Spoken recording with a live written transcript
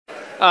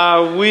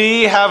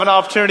we have an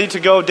opportunity to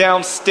go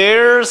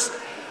downstairs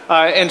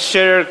and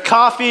share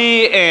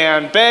coffee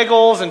and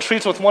bagels and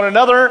treats with one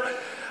another.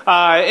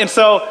 And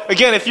so,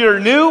 again, if you're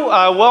new,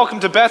 welcome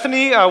to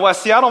Bethany,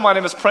 West Seattle. My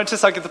name is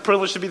Prentice. I get the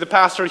privilege to be the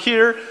pastor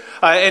here.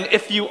 And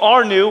if you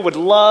are new, would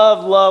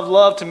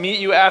love to meet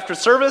you after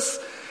service.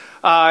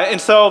 And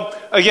so,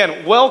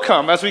 again,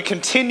 welcome as we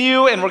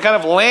continue, and we're kind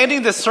of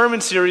landing this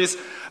sermon series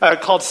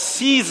called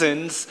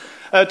Seasons,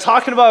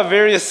 talking about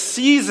various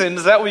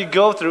seasons that we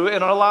go through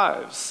in our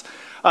lives.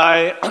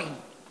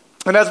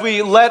 And as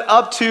we led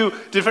up to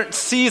different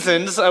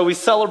seasons, we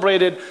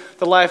celebrated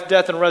the life,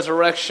 death, and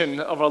resurrection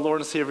of our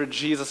Lord and Savior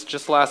Jesus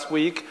just last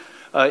week,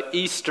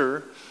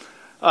 Easter.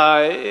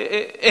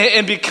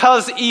 And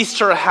because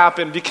Easter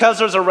happened, because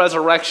there's a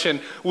resurrection,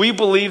 we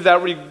believe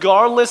that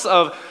regardless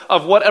of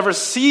whatever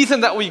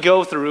season that we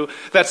go through,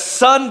 that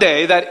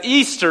Sunday, that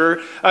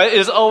Easter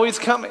is always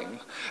coming.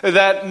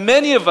 That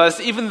many of us,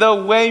 even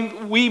though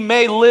we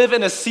may live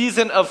in a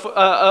season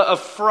of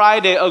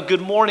Friday, of good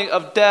morning,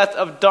 of death,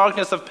 of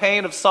darkness, of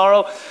pain, of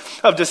sorrow,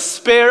 of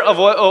despair,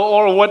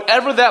 or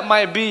whatever that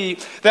might be,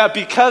 that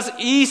because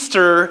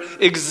Easter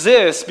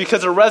exists,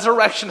 because the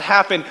resurrection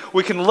happened,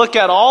 we can look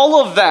at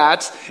all of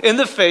that in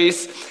the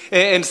face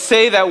and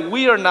say that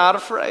we are not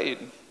afraid.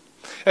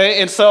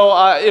 And so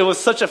it was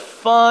such a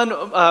fun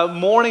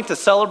morning to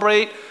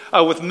celebrate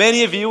with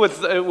many of you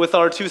with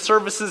our two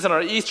services and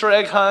our Easter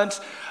egg hunt.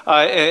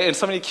 And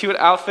so many cute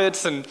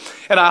outfits, and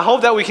I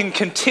hope that we can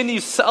continue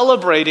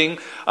celebrating,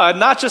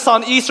 not just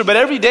on Easter, but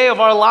every day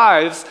of our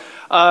lives,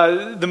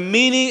 the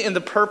meaning and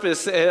the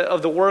purpose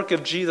of the work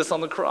of Jesus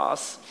on the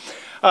cross.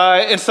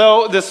 And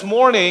so this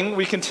morning,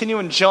 we continue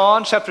in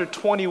John chapter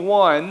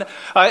 21,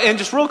 and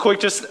just real quick,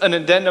 just an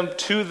addendum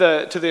to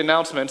the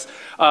announcements.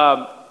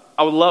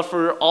 I would love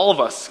for all of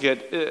us to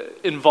get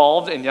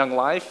involved in Young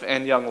Life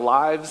and Young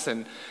Lives,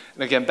 and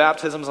again,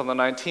 baptisms on the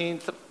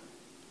 19th.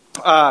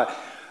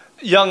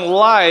 Young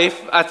Life,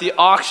 at the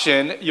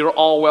auction, you're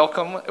all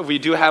welcome. We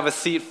do have a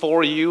seat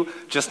for you,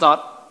 just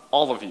not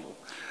all of you.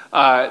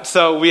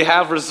 So we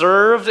have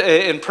reserved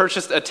and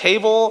purchased a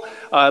table,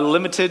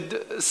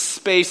 limited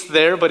space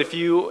there, but if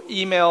you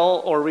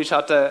email or reach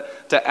out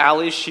to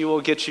Allie, she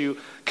will get you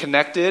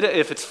connected.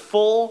 If it's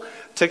full,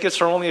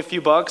 tickets are only a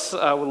few bucks.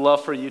 I would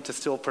love for you to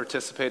still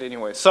participate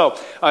anyway. So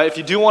if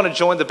you do want to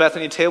join the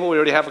Bethany table, we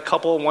already have a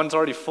couple. One's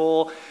already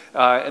full.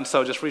 And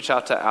so just reach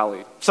out to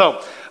Allie.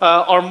 So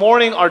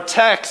our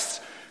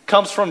text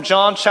comes from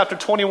John chapter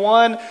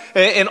 21.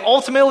 And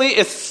ultimately,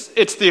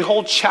 it's the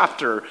whole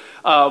chapter.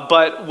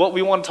 But what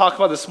we want to talk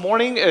about this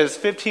morning is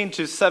 15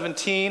 to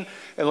 17.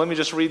 And let me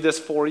just read this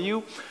for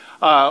you.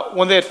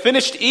 When they had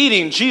finished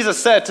eating,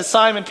 Jesus said to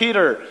Simon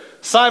Peter,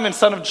 "Simon,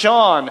 son of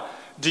John,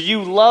 do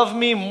you love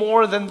me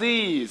more than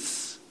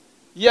these?"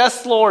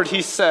 "Yes, Lord,"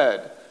 he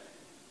said.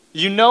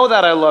 "You know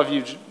that I love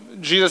you."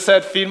 Jesus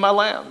said, "Feed my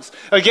lambs."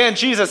 Again,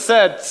 Jesus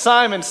said,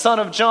 "Simon, son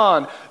of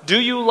John, do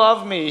you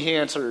love me?" He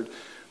answered,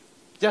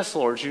 "Yes,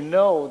 Lord, you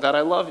know that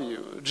I love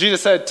you."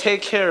 Jesus said,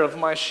 "Take care of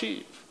my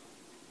sheep."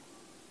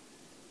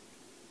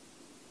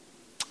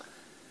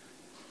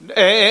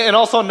 And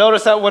also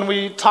notice that when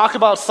we talk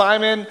about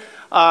Simon,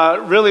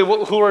 really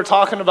who we're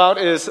talking about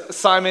is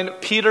Simon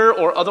Peter,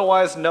 or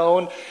otherwise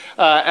known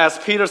as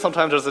Peter.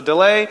 Sometimes there's a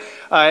delay.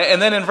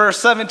 And then in verse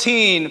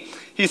 17,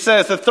 he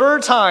says, the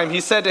third time he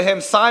said to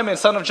him, "Simon,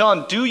 son of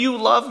John, do you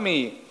love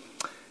me?"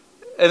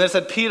 And it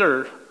said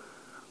Peter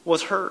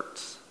was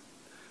hurt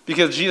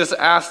because Jesus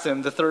asked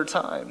him the third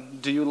time,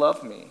 "Do you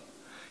love me?"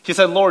 He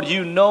said, "Lord,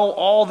 you know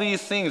all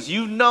these things.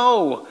 You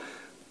know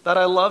that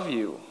I love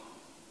you."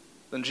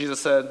 Then Jesus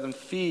said, "Then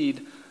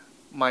feed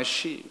my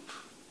sheep."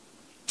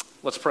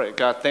 Let's pray.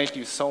 God, thank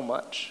you so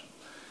much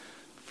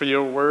for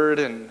your word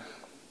and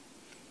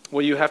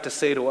what you have to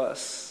say to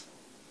us.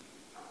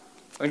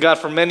 And God,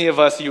 for many of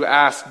us, you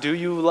ask, "Do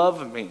you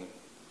love me?"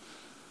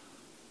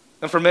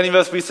 And for many of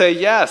us, we say,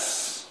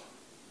 "Yes."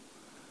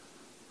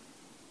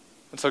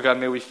 And so, God,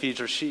 may we feed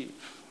your sheep.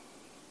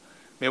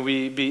 May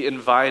we be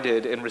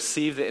invited and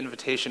receive the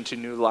invitation to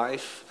new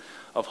life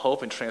of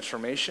hope and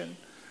transformation,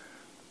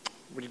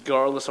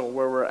 regardless of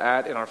where we're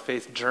at in our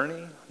faith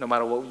journey, no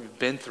matter what we've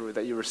been through,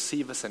 that you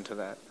receive us into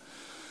that.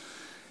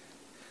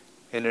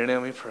 In your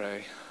name we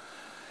pray.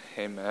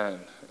 Amen.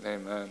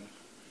 Amen.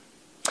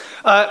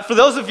 For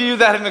those of you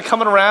that have been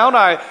coming around,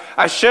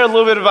 I shared a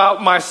little bit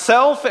about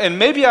myself, and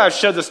maybe I've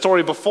shared this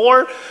story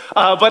before,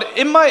 but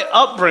in my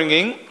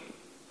upbringing,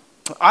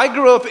 I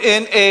grew up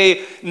in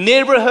a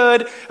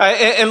neighborhood,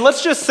 and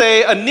let's just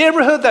say a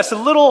neighborhood that's a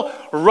little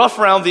rough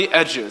around the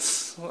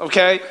edges,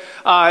 okay?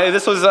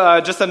 This was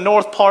just the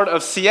north part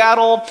of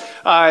Seattle,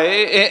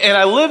 and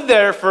I lived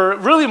there for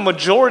really the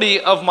majority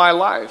of my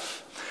life.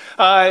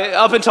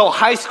 Up until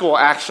high school,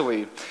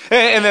 actually.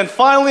 And then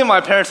finally,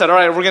 my parents said, "All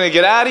right, we're going to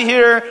get out of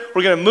here.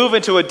 We're going to move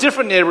into a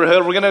different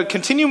neighborhood. We're going to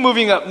continue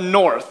moving up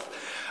north."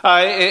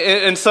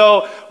 And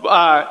so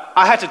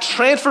I had to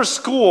transfer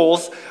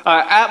schools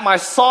at my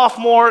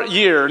sophomore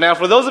year. Now,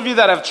 for those of you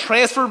that have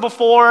transferred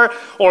before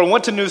or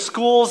went to new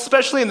schools,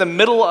 especially in the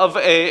middle of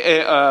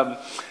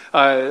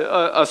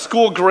a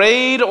school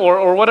grade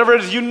or whatever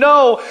it is, you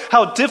know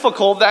how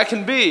difficult that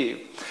can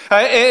be.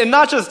 And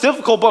not just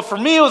difficult, but for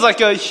me, it was like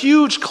a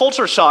huge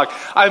culture shock.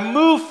 I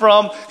moved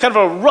from kind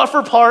of a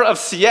rougher part of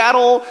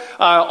Seattle,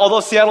 although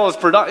Seattle is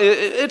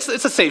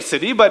it's a safe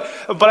city, but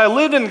I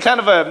lived in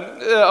kind of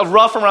a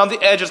rough around the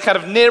edges kind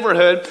of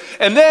neighborhood.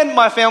 And then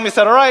my family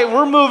said, all right,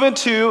 we're moving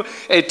to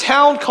a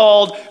town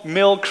called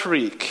Mill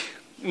Creek.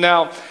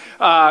 Now,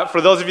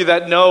 for those of you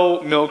that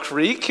know Mill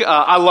Creek,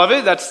 I love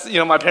it. That's,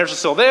 my parents are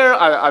still there.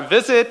 I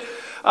visit.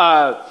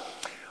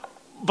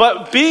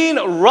 But being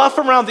rough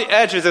around the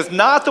edges is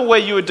not the way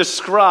you would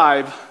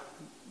describe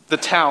the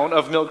town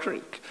of Mill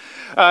Creek.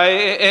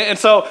 And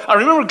so I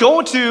remember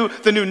going to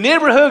the new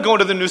neighborhood, going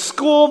to the new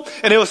school,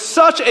 and it was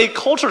such a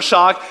culture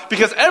shock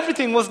because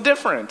everything was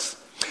different.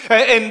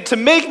 And to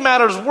make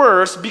matters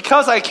worse,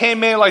 because I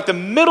came in like the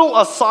middle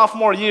of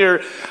sophomore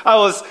year, I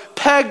was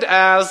pegged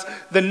as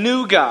the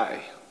new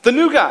guy. The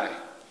new guy.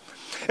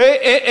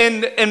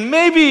 And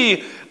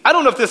maybe, I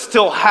don't know if this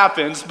still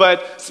happens,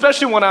 but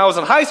especially when I was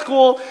in high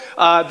school,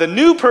 the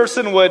new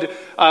person would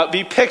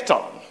be picked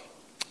on,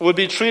 would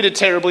be treated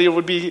terribly,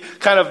 would be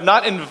kind of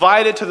not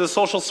invited to the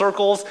social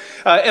circles.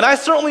 And I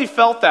certainly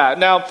felt that.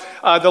 Now,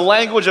 the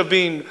language of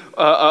being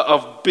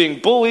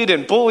bullied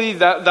and bullied,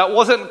 that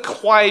wasn't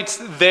quite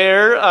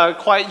there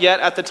quite yet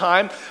at the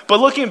time. But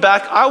looking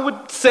back, I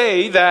would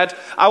say that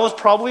I was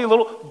probably a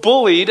little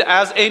bullied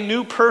as a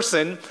new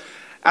person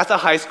at the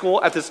high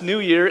school, at this new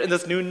year, in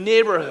this new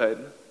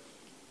neighborhood.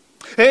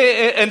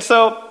 And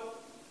so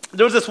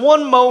there was this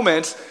one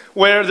moment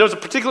where there was a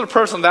particular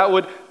person that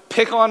would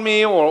pick on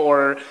me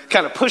or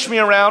kind of push me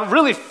around,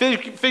 really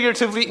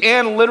figuratively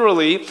and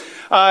literally.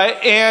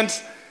 And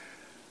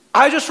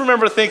I just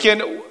remember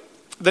thinking,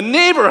 the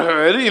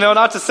neighborhood,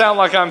 not to sound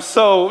like I'm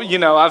so,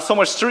 I have so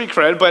much street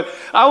cred, but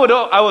I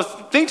would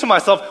think to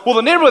myself, well,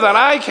 the neighborhood that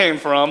I came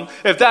from,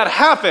 if that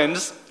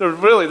happens,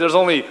 there's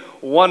only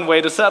one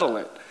way to settle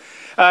it.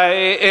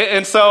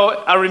 And so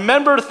I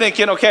remember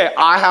thinking, okay,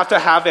 I have to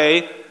have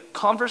a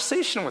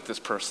conversation with this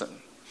person.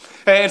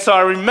 And so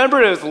I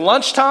remember it was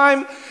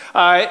lunchtime,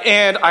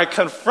 and I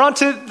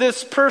confronted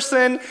this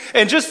person.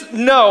 And just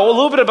know a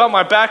little bit about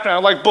my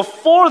background. Like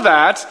before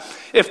that,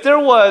 if there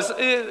was,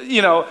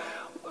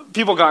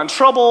 people got in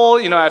trouble,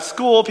 at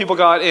school, people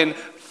got in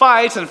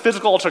fights and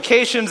physical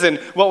altercations, and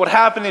what would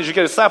happen is you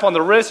get a slap on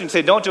the wrist, and you'd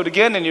say, don't do it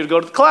again, and you'd go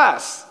to the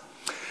class.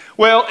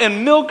 Well,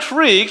 in Mill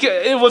Creek,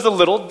 it was a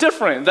little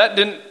different. That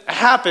didn't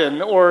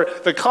happen, or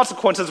the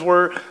consequences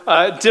were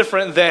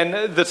different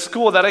than the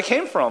school that I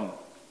came from.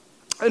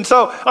 And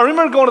so I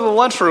remember going to the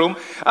lunchroom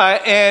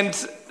and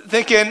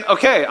thinking,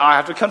 okay, I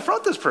have to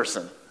confront this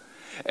person.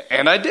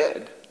 And I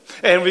did.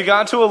 And we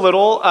got into a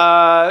little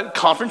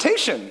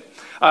confrontation,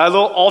 a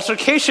little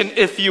altercation,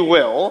 if you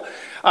will.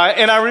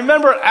 And I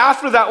remember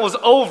after that was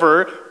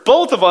over,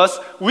 both of us,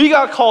 we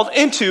got called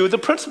into the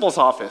principal's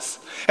office.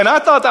 And I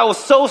thought that was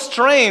so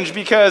strange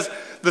because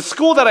the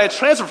school that I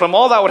transferred from,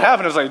 all that would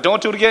happen was like,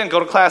 don't do it again, go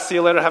to class, see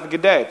you later, have a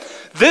good day.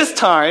 This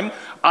time,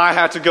 I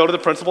had to go to the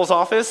principal's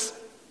office.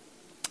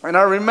 And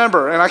I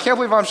remember, and I can't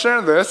believe I'm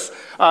sharing this,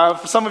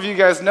 some of you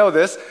guys know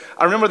this,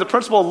 I remember the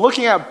principal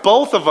looking at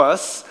both of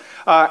us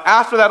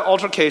after that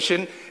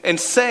altercation and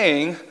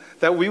saying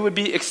that we would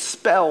be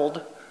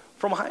expelled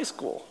from high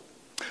school.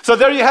 So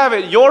there you have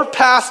it. Your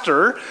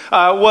pastor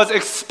was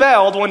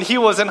expelled when he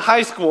was in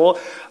high school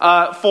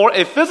for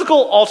a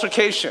physical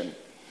altercation.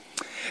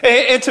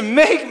 And to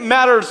make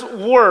matters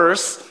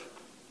worse,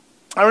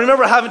 I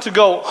remember having to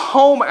go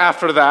home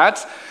after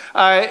that.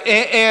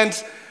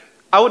 And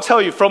I would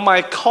tell you, from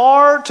my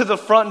car to the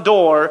front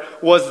door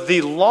was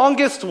the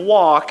longest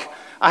walk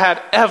I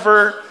had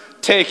ever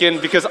taken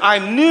because I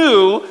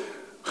knew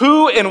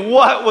who and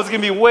what was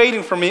going to be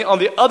waiting for me on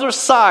the other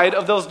side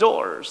of those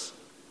doors.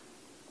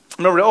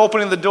 I remember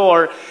opening the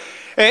door,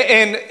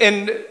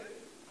 and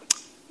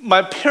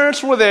my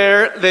parents were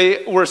there.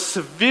 They were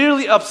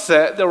severely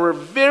upset. They were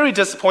very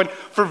disappointed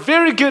for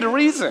very good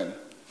reason.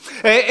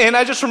 And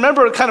I just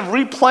remember kind of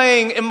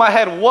replaying in my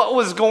head what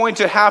was going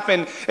to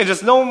happen, and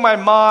just knowing my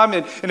mom,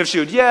 and if she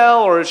would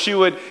yell or if she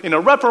would,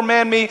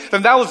 reprimand me,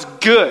 then that was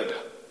good.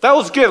 That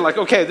was good. Like,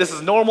 okay, this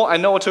is normal. I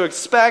know what to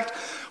expect.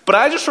 But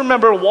I just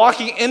remember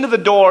walking into the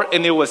door,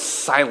 and it was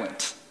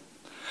silent.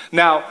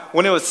 Now,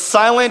 when it was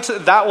silent,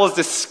 that was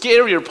the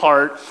scarier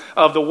part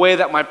of the way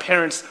that my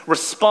parents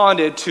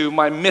responded to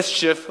my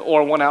mischief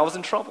or when I was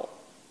in trouble.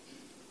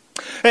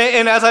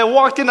 And as I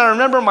walked in, I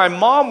remember my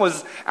mom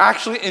was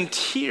actually in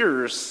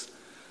tears,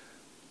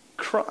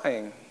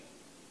 crying.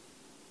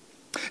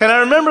 And I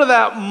remember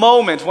that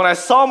moment when I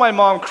saw my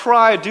mom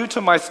cry due to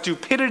my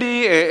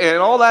stupidity and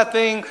all that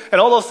thing, and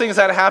all those things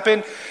that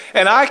happened,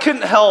 and I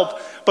couldn't help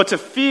but to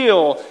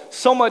feel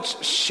so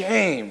much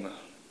shame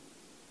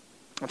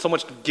and so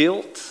much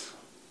guilt.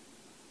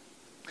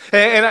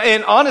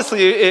 And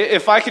honestly,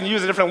 if I can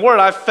use a different word,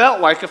 I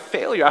felt like a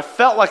failure. I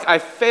felt like I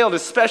failed,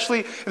 especially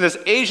in this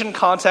Asian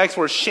context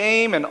where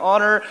shame and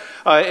honor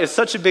is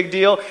such a big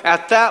deal.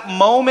 At that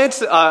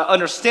moment,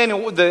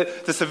 understanding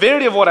the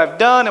severity of what I've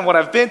done and what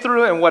I've been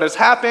through and what has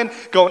happened,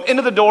 going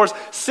into the doors,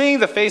 seeing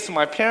the face of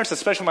my parents,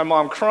 especially my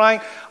mom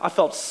crying, I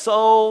felt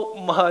so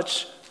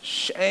much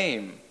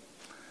shame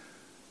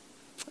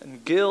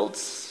and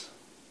guilt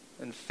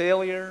and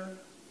failure.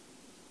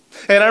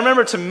 And I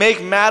remember, to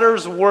make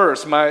matters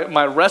worse,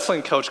 my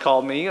wrestling coach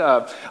called me.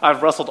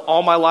 I've wrestled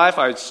all my life.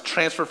 I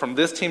transferred from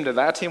this team to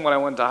that team when I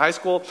went to high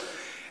school.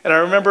 And I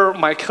remember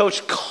my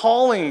coach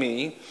calling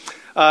me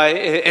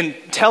and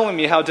telling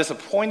me how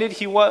disappointed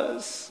he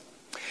was.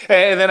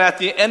 And then at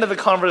the end of the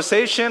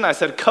conversation, I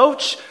said,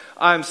 "Coach,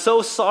 I'm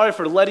so sorry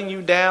for letting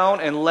you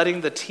down and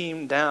letting the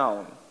team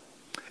down."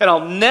 And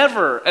I'll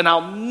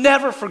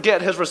never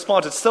forget his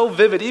response. It's so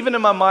vivid. Even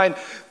in my mind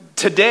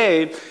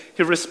today,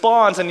 he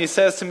responds and he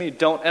says to me,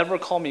 "Don't ever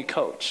call me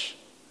coach.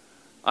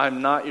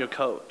 I'm not your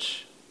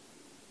coach."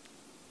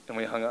 And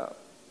we hung up.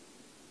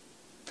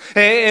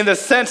 And the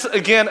sense,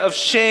 again, of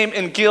shame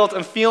and guilt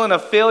and feeling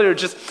of failure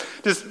just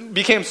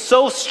became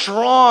so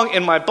strong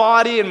in my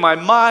body and my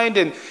mind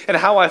and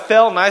how I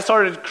felt. And I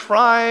started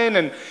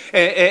crying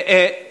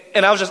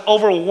and I was just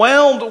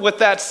overwhelmed with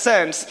that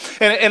sense.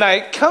 And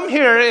I come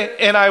here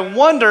and I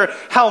wonder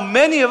how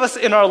many of us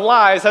in our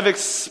lives have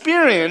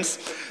experienced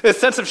this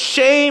sense of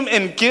shame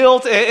and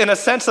guilt and a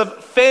sense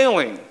of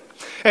failing.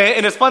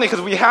 And it's funny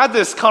because we had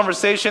this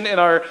conversation in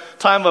our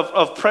time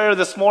of prayer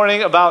this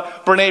morning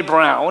about Brene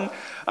Brown.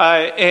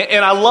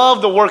 And I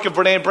love the work of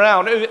Brene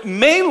Brown,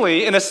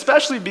 mainly and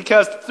especially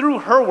because through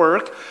her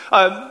work,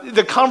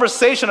 the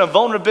conversation of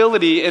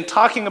vulnerability and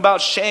talking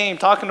about shame,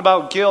 talking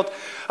about guilt,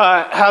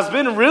 has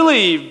been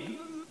really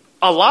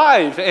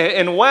alive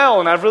and well,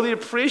 and I've really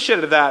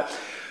appreciated that.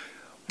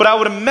 But I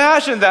would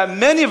imagine that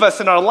many of us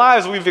in our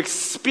lives, we've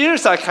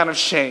experienced that kind of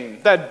shame,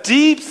 that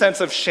deep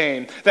sense of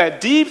shame, that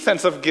deep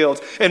sense of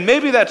guilt. And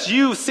maybe that's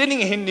you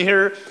sitting in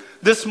here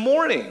this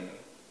morning.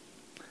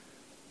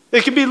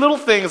 It could be little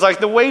things like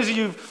the ways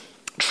you've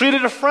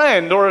treated a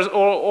friend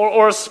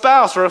or a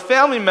spouse or a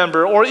family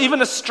member or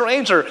even a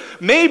stranger.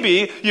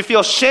 Maybe you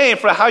feel shame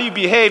for how you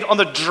behaved on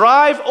the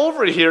drive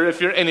over here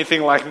if you're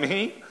anything like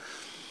me.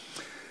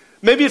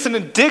 Maybe it's an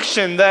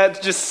addiction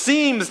that just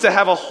seems to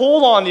have a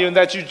hold on you and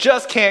that you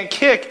just can't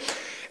kick.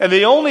 And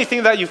the only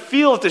thing that you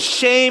feel is the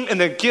shame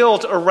and the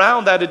guilt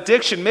around that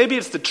addiction. Maybe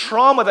it's the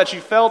trauma that you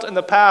felt in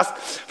the past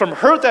from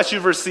hurt that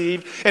you've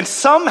received. And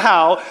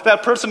somehow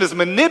that person has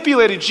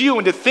manipulated you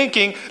into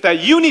thinking that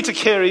you need to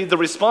carry the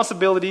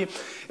responsibility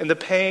and the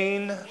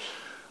pain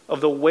of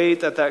the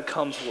weight that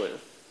comes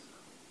with.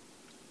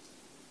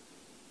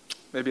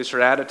 Maybe it's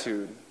your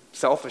attitude,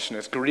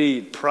 selfishness,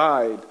 greed,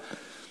 pride,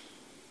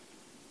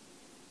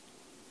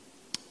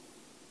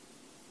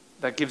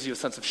 that gives you a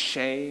sense of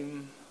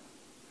shame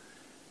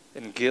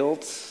and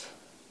guilt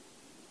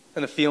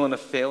and a feeling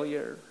of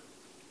failure.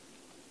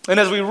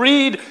 And as we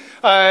read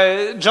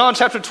John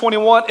chapter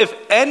 21, if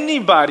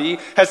anybody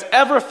has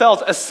ever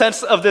felt a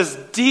sense of this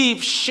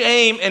deep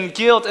shame and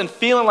guilt and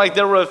feeling like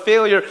they were a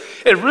failure,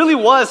 it really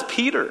was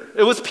Peter.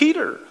 It was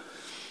Peter.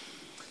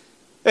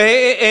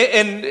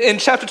 And in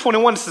chapter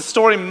 21, it's the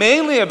story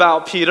mainly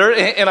about Peter,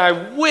 and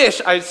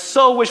I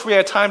so wish we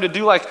had time to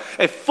do like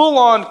a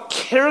full-on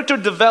character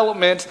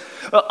development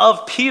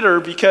of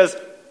Peter, because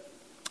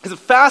he's a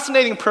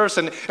fascinating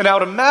person, and I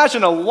would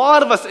imagine a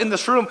lot of us in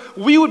this room,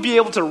 we would be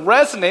able to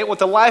resonate with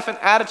the life and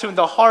attitude and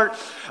the heart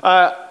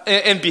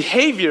and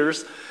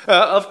behaviors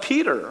of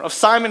Peter, of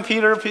Simon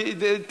Peter.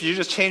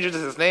 Jesus changes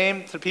his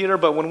name to Peter,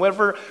 but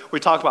whenever we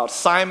talk about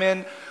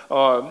Simon,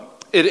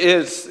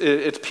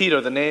 it's Peter.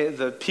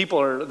 The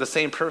people are the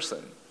same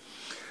person.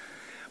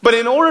 But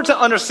in order to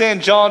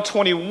understand John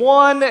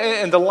 21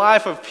 and the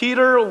life of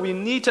Peter, we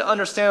need to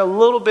understand a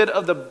little bit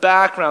of the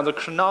background, the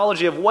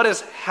chronology of what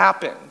has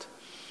happened.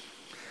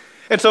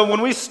 And so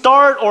when we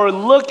start or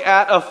look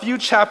at a few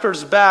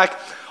chapters back,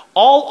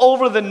 all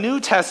over the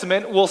New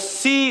Testament, we'll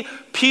see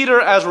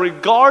Peter as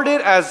regarded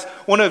as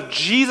one of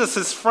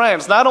Jesus'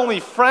 friends. Not only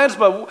friends,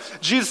 but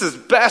Jesus'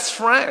 best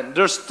friend.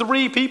 There's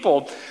 3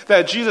 people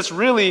that Jesus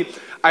really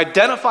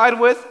identified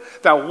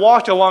with, that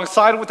walked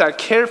alongside with, that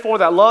cared for,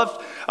 that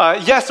loved.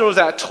 Yes, there was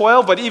that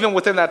 12, but even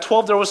within that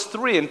 12, there was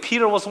 3, and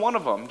Peter was one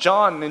of them.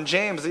 John and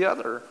James the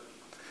other.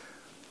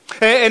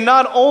 And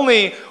not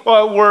only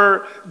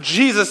were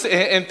Jesus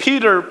and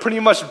Peter pretty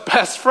much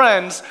best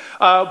friends,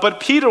 but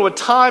Peter would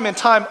time and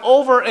time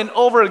over and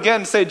over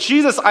again say,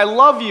 Jesus, I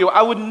love you.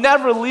 I would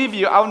never leave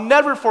you. I would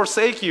never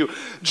forsake you.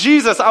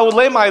 Jesus, I would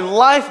lay my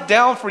life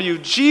down for you.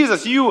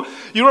 Jesus, you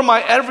are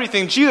my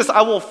everything. Jesus,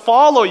 I will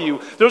follow you.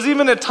 There's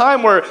even a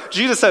time where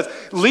Jesus says,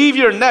 leave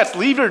your nets,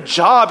 leave your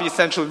job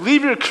essentially,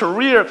 leave your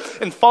career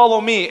and follow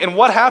me. And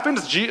what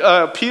happens?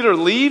 Peter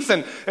leaves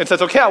and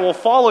says, okay, I will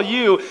follow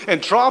you,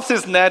 and drops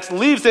his nets,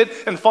 leaves it,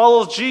 and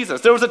follows Jesus.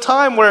 There was a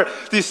time time where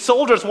these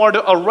soldiers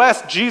wanted to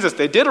arrest Jesus.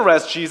 They did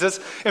arrest Jesus,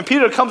 and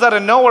Peter comes out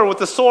of nowhere with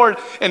the sword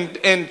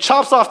and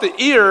chops off the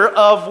ear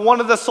of one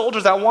of the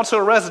soldiers that wants to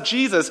arrest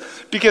Jesus,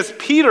 because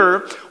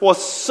Peter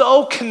was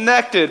so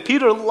connected.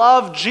 Peter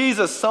loved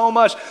Jesus so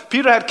much.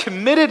 Peter had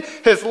committed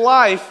his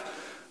life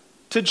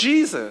to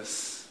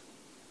Jesus.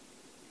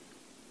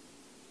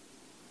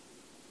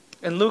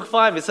 In Luke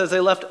 5, it says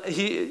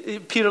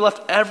Peter left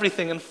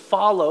everything and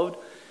followed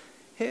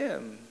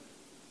him.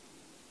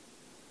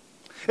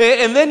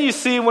 And then you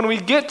see, when we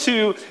get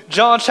to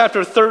John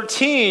chapter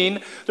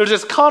 13, there's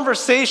this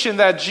conversation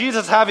that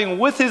Jesus is having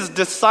with his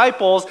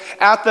disciples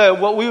at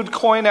what we would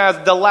coin as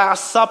the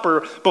Last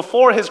Supper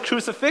before his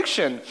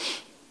crucifixion.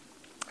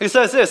 He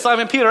says this: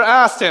 Simon Peter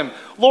asked him,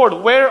 "Lord,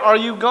 where are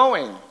you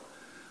going?"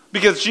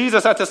 Because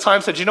Jesus at this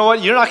time said, "You know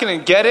what? You're not going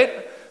to get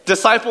it.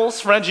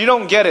 Disciples, friends, you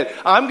don't get it.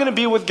 I'm going to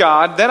be with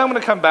God, then I'm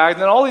going to come back,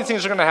 then all these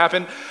things are going to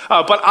happen,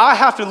 but I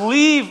have to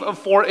leave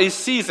for a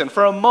season,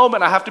 for a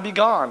moment I have to be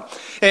gone."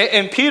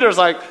 And Peter's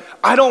like,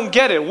 "I don't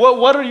get it.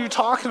 What are you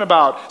talking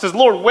about?" He says,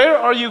 "Lord, where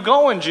are you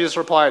going?" Jesus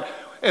replied.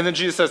 And then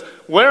Jesus says,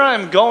 "Where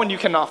I'm going you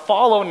cannot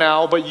follow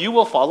now, but you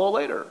will follow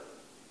later."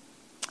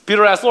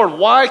 Peter asked, "Lord,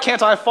 why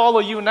can't I follow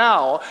you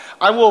now?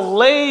 I will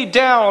lay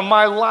down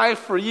my life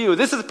for you."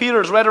 This is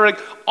Peter's rhetoric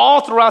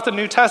all throughout the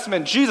New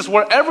Testament. Jesus,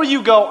 wherever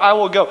you go, I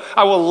will go.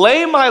 I will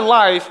lay my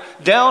life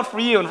down for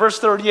you. In verse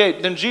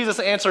 38, then Jesus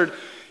answered,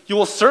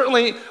 will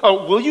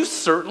you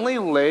certainly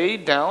lay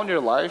down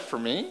your life for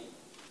me?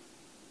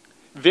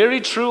 Very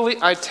truly,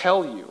 I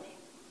tell you,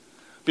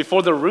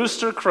 before the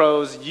rooster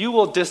crows, you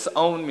will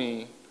disown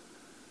me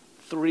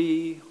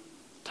 3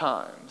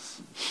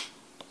 times.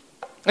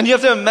 And you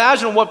have to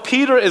imagine what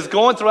Peter is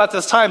going through at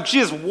this time.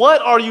 Jesus,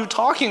 what are you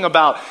talking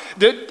about?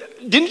 Didn't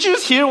you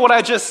just hear what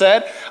I just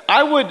said?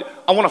 I want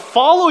to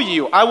follow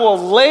you. I will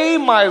lay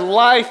my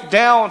life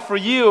down for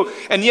you.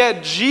 And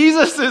yet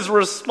Jesus'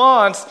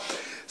 response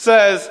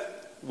says,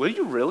 will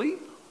you really?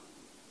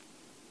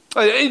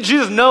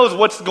 Jesus knows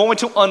what's going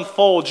to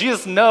unfold.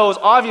 Jesus knows,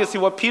 obviously,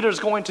 what Peter's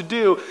going to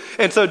do.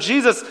 And so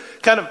Jesus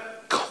kind of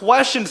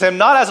questions him,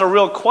 not as a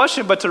real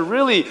question, but to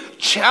really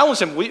challenge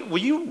him. Will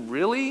you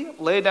really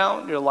lay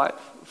down your life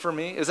for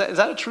me? Is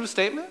that a true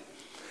statement?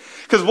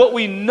 Because what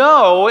we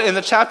know in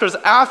the chapters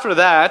after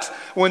that,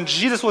 when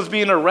Jesus was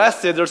being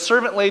arrested, there's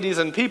servant ladies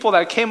and people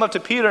that came up to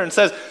Peter and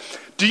says,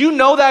 "Do you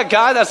know that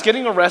guy that's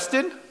getting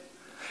arrested?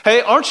 Hey,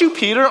 aren't you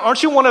Peter?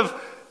 Aren't you one of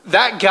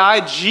that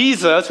guy,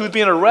 Jesus, who's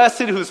being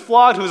arrested, who's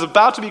flogged, who's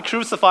about to be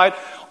crucified?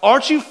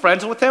 Aren't you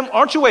friends with him?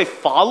 Aren't you a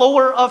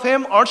follower of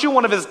him? Aren't you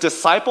one of his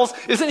disciples?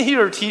 Isn't he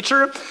your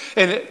teacher?"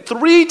 And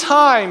 3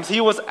 times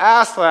he was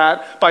asked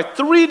that by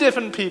 3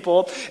 different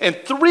people, and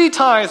 3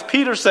 times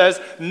Peter says,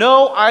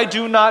 "No, I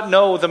do not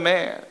know the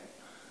man."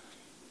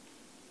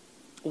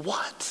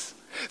 What?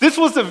 This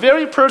was the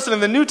very person in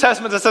the New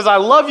Testament that says, "I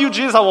love you,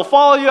 Jesus, I will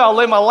follow you, I'll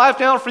lay my life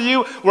down for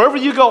you. Wherever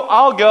you go,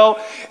 I'll go."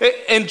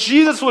 And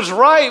Jesus was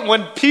right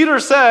when Peter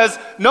says,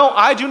 "No,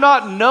 I do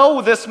not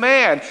know this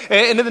man."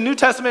 And in the New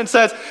Testament it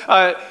says,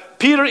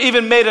 Peter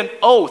even made an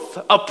oath,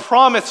 a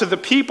promise to the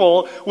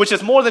people, which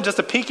is more than just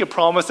a pinky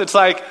promise. It's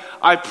like,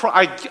 I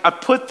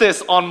put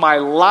this on my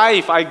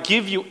life. I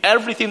give you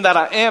everything that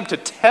I am to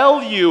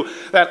tell you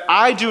that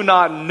I do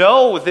not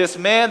know this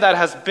man that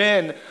has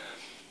been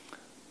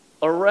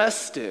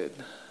arrested.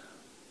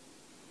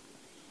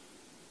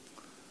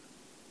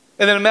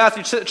 And then in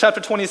Matthew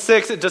chapter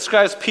 26, it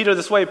describes Peter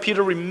this way.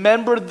 Peter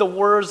remembered the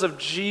words of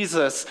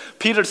Jesus.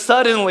 Peter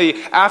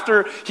suddenly,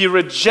 after he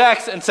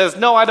rejects and says,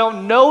 "No, I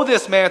don't know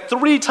this man,"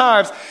 3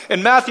 times,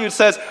 in Matthew it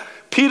says,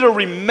 Peter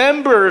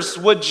remembers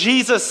what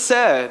Jesus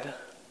said.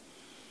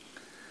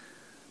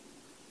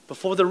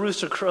 "Before the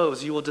rooster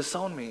crows, you will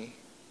disown me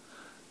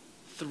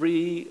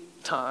 3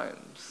 times.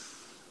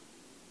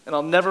 And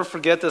I'll never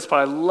forget this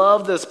part. I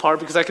love this part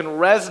because I can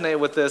resonate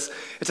with this.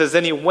 It says,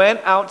 "Then he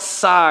went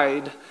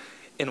outside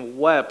and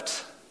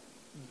wept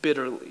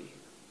bitterly."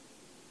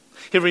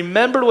 He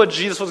remembered what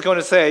Jesus was going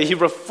to say. He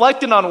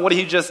reflected on what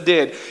he just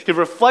did. He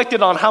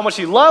reflected on how much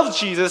he loves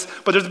Jesus,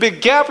 but there's a big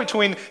gap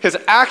between his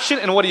action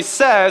and what he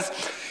says.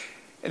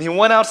 And he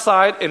went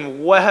outside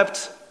and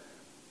wept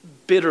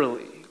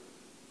bitterly.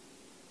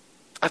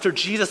 After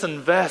Jesus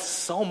invests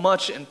so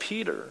much in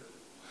Peter,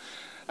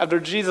 after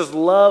Jesus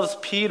loves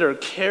Peter,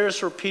 cares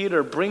for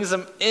Peter, brings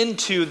him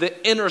into the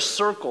inner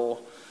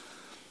circle,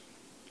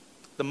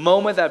 the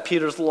moment that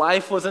Peter's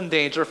life was in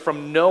danger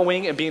from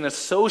knowing and being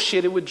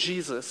associated with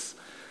Jesus,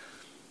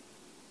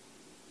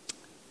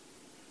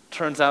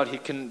 turns out he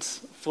couldn't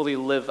fully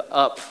live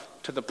up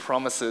to the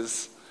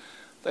promises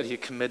that he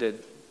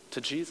committed to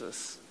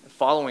Jesus,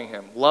 following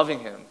him,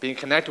 loving him, being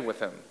connected with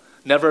him,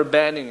 never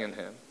abandoning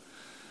him.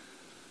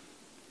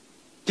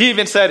 He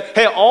even said,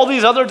 "Hey, all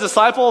these other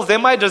disciples, they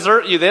might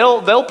desert you.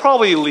 They'll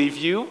probably leave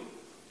you.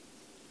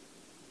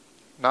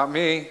 Not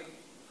me.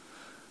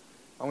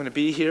 I'm going to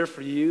be here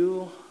for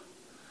you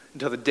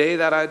until the day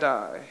that I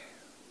die."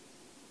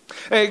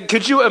 And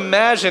could you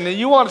imagine, and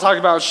you want to talk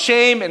about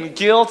shame and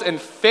guilt and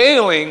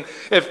failing,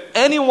 if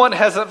anyone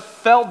hasn't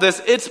felt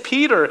this, it's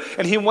Peter.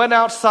 And he went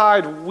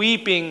outside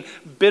weeping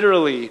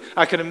bitterly.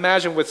 I can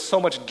imagine with so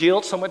much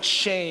guilt, so much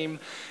shame,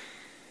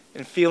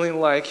 and feeling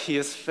like he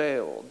has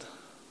failed.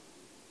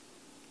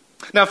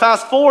 Now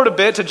fast forward a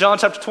bit to John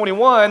chapter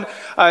 21.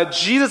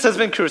 Jesus has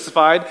been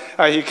crucified.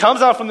 He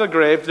comes out from the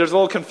grave. There's a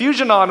little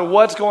confusion on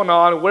what's going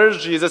on.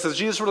 Where's Jesus? Is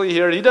Jesus really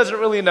here? He doesn't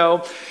really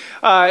know.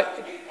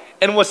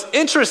 And what's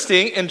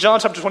interesting in John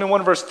chapter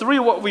 21 verse 3,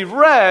 what we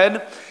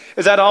read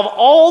is that of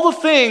all the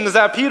things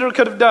that Peter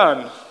could have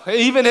done,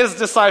 even his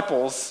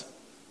disciples,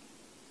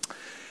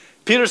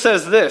 Peter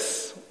says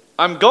this,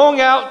 I'm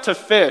going out to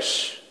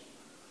fish.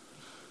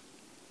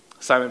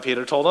 Simon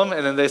Peter told them,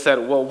 and then they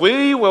said, well,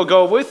 we will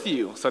go with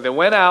you. So they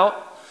went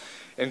out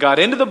and got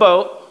into the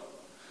boat,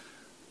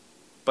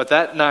 but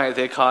that night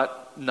they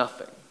caught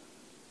nothing.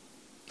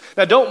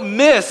 Now don't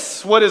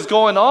miss what is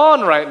going on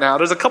right now.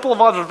 There's a couple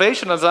of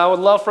observations I would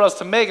love for us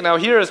to make. Now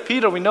here is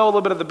Peter. We know a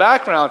little bit of the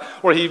background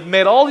where he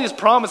made all these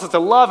promises to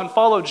love and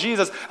follow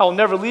Jesus. I will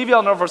never leave you.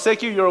 I'll never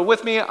forsake you. You're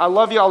with me. I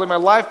love you. I'll lay my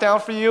life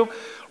down for you.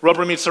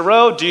 Rubber meets the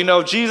road. Do you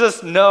know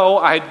Jesus? No,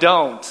 I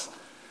don't.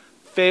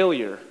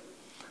 Failure.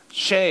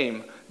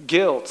 Shame,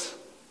 guilt.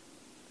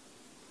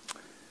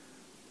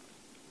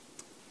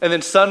 And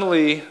then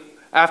suddenly,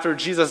 after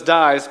Jesus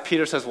dies,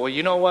 Peter says, well,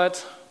 you know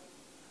what?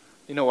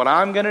 You know what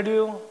I'm going to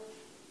do?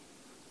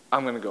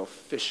 I'm going to go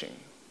fishing.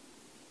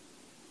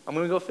 I'm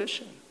going to go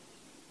fishing.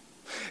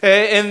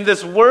 And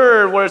this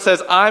word where it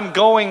says, I'm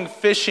going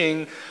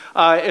fishing,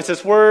 it's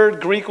this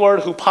word, Greek word,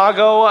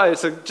 hupago.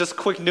 It's just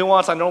quick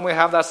nuance. I normally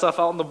have that stuff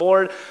out on the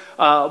board,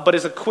 but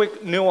it's a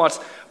quick nuance.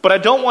 But I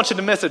don't want you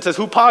to miss it. It says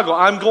hupago,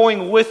 I'm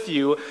going with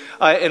you.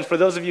 And for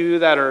those of you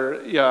that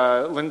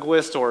are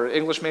linguists or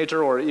English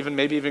major or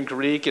maybe even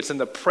Greek, it's in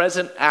the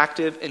present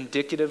active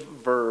indicative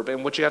verb.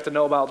 And what you have to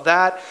know about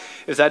that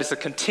is that it's a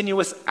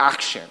continuous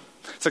action.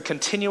 It's a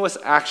continuous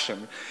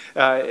action.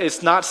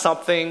 It's not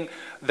something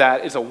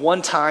that is a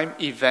one-time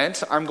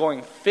event. I'm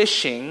going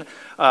fishing.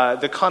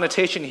 The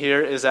connotation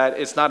here is that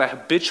it's not a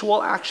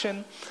habitual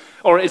action,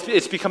 or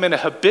it's becoming a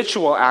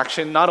habitual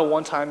action, not a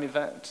one-time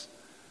event.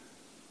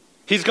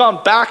 He's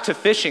gone back to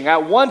fishing.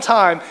 At one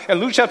time, in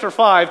Luke chapter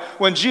 5,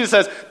 when Jesus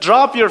says,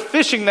 drop your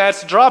fishing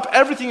nets, drop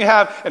everything you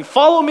have, and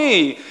follow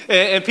me.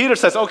 And Peter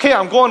says, okay,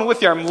 I'm going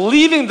with you. I'm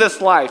leaving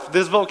this life,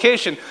 this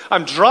vocation.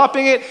 I'm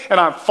dropping it, and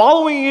I'm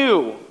following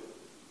you.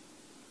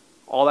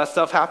 All that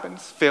stuff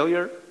happens.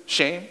 Failure,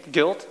 shame,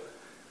 guilt.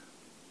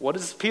 What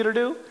does Peter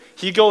do?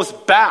 He goes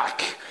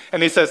back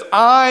and he says,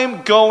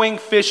 I'm going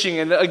fishing.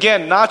 And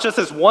again, not just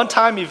this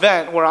one-time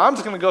event where I'm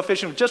just going to go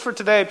fishing just for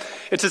today.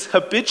 It's this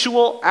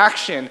habitual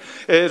action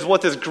is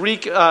what this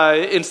Greek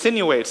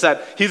insinuates,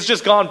 that he's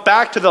just gone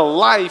back to the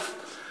life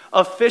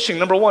of fishing,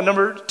 number one.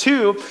 Number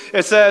two,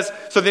 it says,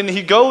 so then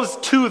he goes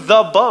to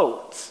the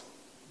boat.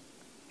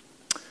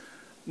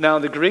 Now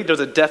in the Greek, there's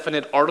a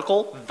definite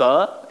article,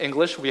 the.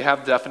 English, we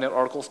have definite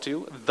articles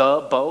too,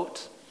 the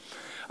boat.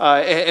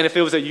 And if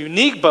it was a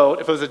unique boat,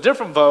 if it was a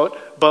different boat,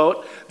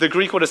 the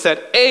Greek would have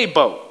said a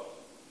boat.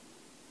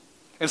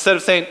 Instead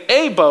of saying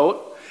a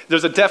boat,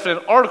 there's a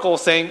definite article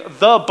saying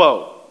the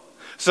boat.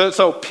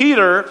 So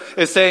Peter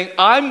is saying,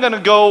 I'm going to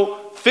go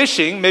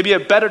fishing. Maybe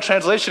a better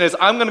translation is,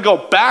 I'm going to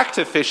go back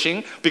to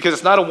fishing because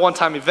it's not a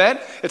one-time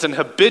event. It's an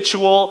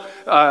habitual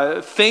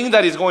thing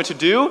that he's going to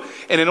do.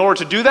 And in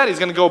order to do that, he's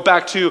going to go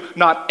back to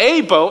not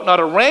a boat, not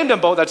a random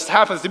boat that just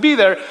happens to be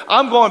there.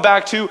 I'm going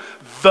back to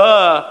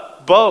the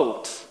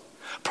boat.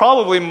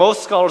 Probably,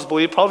 most scholars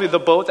believe, probably the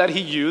boat that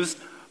he used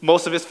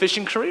most of his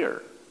fishing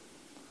career.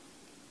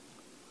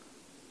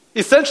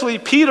 Essentially,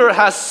 Peter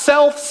has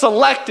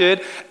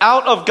self-selected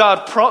out of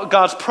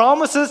God's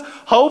promises,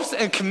 hopes,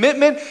 and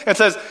commitment and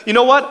says, you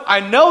know what?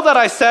 I know that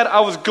I said I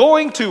was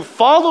going to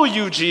follow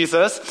you,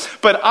 Jesus,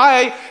 but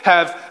I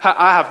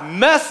have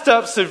messed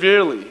up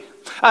severely.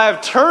 I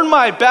have turned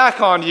my back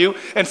on you,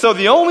 and so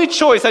the only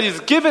choice that he's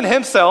given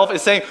himself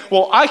is saying,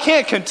 well, I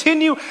can't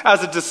continue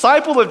as a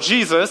disciple of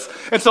Jesus,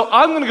 and so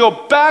I'm going to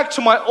go back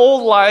to my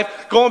old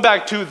life, going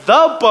back to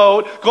the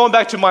boat, going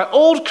back to my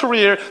old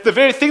career, the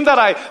very thing that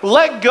I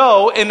let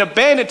go and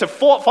abandoned to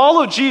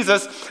follow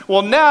Jesus.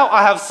 Well, now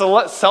I have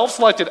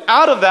self-selected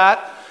out of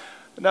that,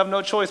 and I have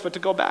no choice but to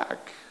go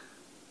back.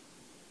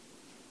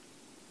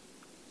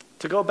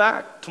 To go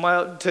back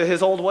to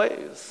his old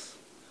ways.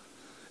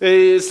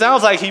 It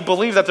sounds like he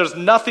believes that there's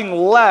nothing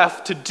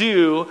left to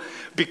do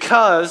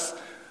because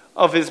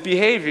of his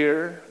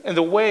behavior and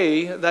the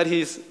way that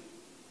he's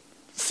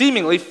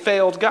seemingly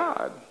failed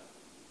God.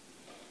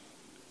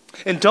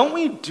 And don't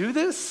we do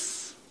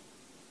this?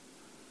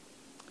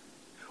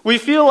 We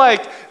feel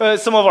like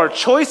some of our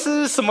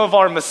choices, some of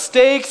our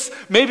mistakes,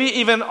 maybe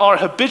even our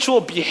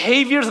habitual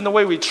behaviors and the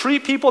way we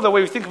treat people, the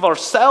way we think of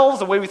ourselves,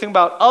 the way we think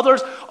about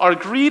others, our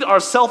greed, our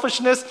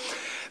selfishness,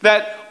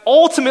 that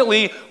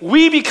ultimately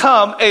we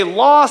become a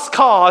lost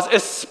cause,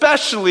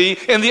 especially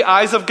in the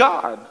eyes of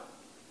God.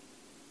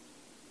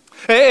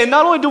 And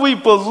not only do we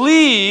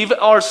believe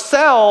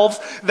ourselves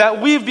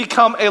that we've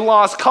become a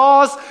lost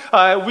cause,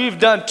 we've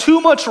done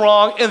too much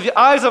wrong in the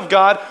eyes of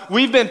God,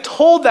 we've been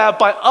told that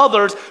by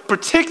others,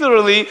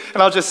 particularly,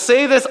 and I'll just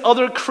say this,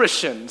 other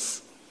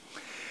Christians.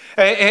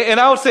 And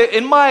I would say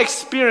in my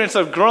experience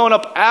of growing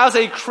up as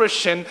a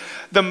Christian,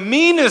 the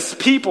meanest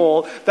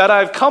people that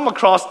I've come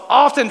across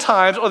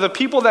oftentimes are the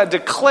people that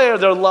declare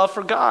their love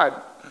for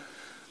God.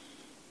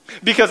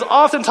 Because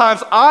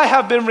oftentimes I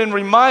have been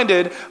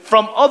reminded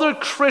from other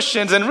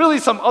Christians and really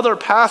some other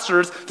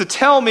pastors to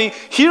tell me,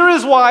 here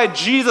is why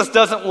Jesus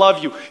doesn't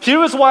love you.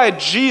 Here is why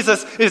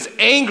Jesus is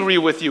angry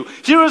with you.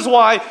 Here is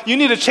why you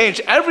need to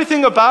change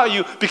everything about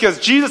you because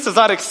Jesus does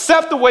not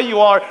accept the way you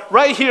are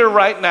right here,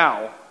 right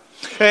now.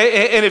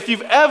 And if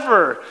you've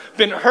ever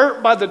been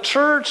hurt by the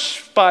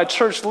church, by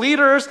church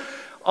leaders,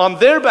 on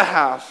their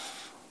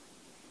behalf,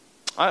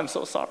 I am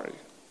so sorry.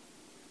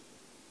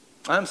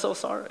 I am so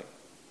sorry.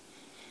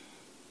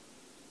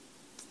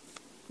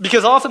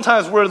 Because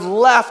oftentimes we're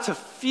left to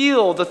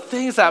feel the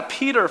things that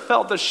Peter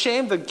felt, the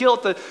shame, the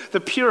guilt, the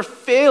pure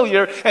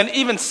failure, and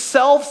even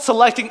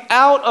self-selecting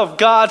out of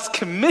God's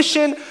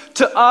commission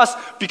to us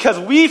because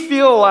we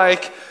feel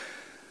like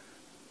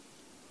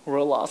we're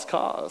a lost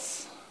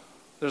cause.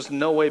 There's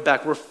no way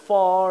back. We're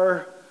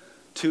far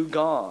too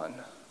gone.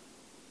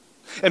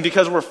 And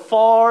because we're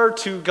far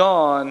too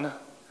gone,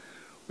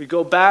 we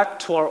go back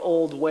to our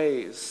old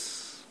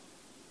ways.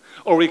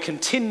 Or we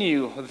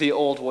continue the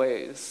old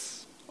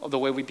ways. The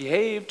way we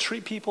behave,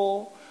 treat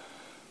people,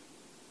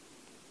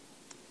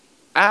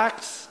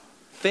 act,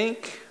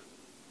 think,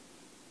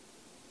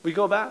 we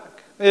go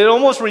back. It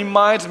almost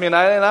reminds me, and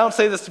I don't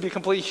say this to be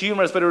completely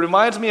humorous, but it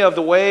reminds me of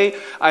the way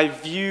I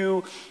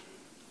view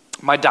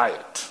my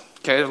diet.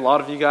 Okay, a lot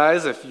of you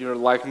guys, if you're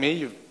like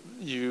me,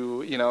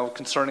 you know,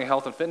 concerning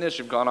health and fitness,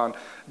 you've gone on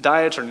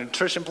diets or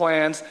nutrition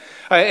plans.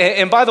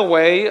 And by the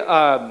way,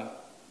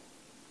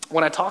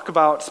 when I talk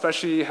about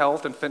especially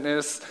health and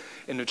fitness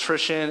and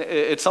nutrition,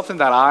 it's something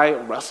that I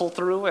wrestle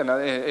through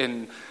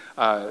and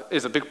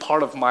is a big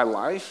part of my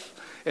life.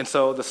 And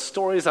so the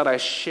stories that I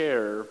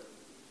share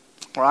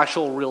are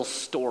actual real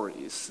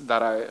stories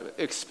that I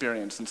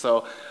experienced. And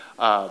so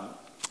I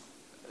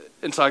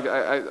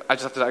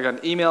got an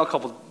email a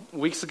couple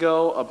weeks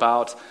ago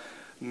about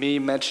me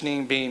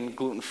mentioning being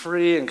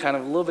gluten-free and kind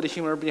of a little bit of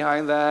humor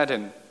behind that,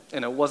 and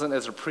it wasn't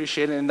as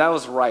appreciated, and that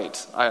was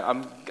right.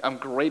 I'm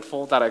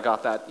grateful that I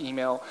got that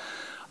email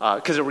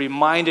because it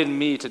reminded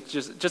me to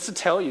just to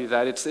tell you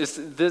that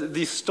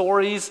these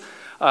stories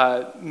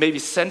may be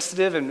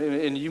sensitive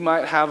and you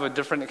might have a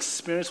different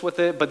experience with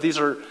it, but these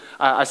are,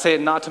 I say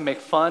it not to make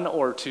fun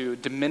or to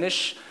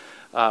diminish,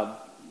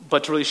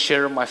 but to really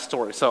share my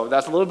story. So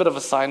that's a little bit of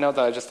a side note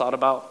that I just thought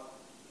about.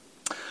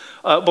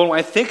 But when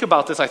I think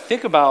about this, I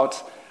think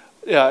about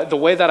the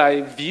way that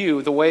I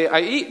view, the way I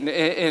eat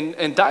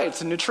in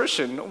diets and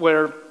nutrition,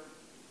 where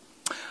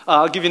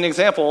I'll give you an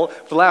example.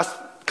 The last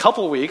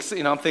couple of weeks,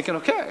 I'm thinking,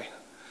 okay,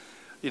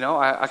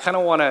 I kind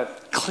of want to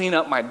clean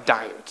up my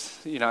diet.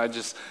 I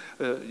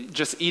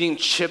just eating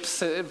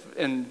chips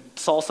and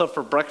salsa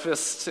for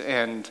breakfast,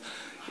 and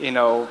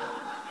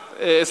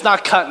it's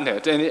not cutting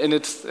it, and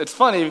it's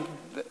funny,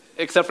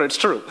 except for it's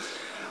true.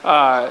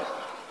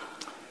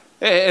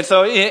 And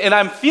so, and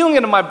I'm feeling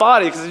it in my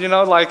body because,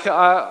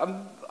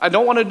 I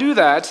don't want to do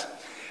that.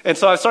 And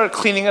so I started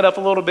cleaning it up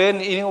a little bit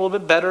and eating a little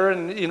bit better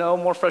and,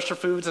 more fresher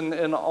foods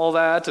and all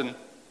that. And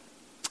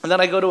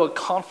then I go to a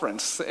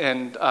conference,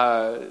 and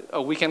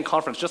a weekend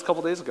conference just a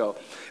couple days ago.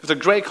 It was a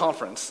great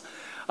conference.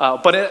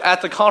 But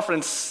at the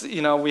conference,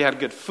 we had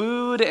good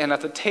food, and at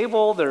the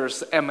table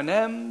there's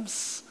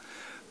M&Ms,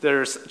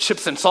 there's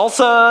chips and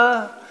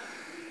salsa.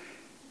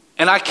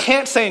 And I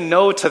can't say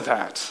no to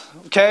that,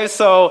 okay?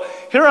 So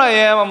here I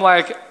am,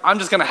 I'm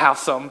just going to have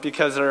some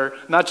because they're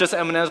not just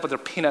M&Ms, but they're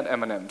peanut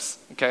M&Ms,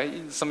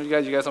 okay? Some of you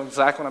guys know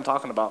exactly what I'm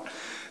talking about.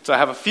 So I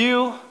have a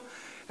few,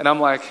 and I'm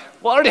like,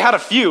 well, I already had a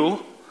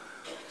few,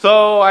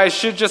 so I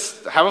should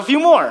just have a few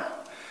more.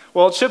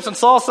 Well, chips and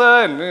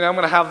salsa, and I'm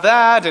going to have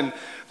that, and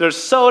there's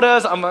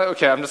sodas. I'm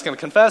just going to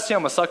confess to you,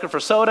 I'm a sucker for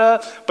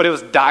soda, but it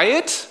was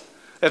diet.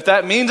 If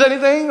that means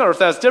anything, or if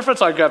that's different,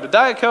 so I grabbed a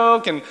Diet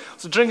Coke and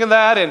was drinking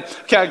that, and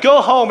I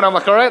go home, and I'm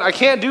like, all right, I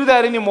can't do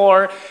that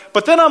anymore.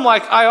 But then I'm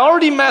like, I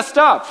already messed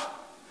up.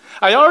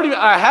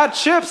 I had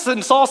chips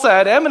and salsa, I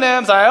had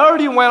M&Ms, I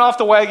already went off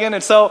the wagon,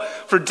 and so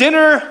for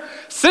dinner,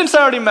 since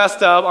I already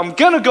messed up, I'm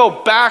going to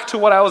go back to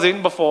what I was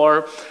eating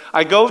before.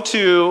 I go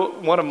to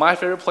one of my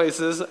favorite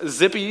places,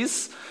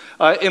 Zippy's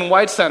in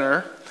White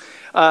Center,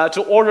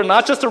 to order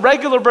not just a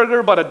regular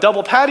burger, but a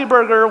double patty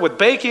burger with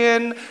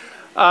bacon,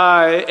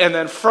 and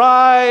then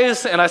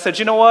fries, and I said,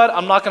 you know what,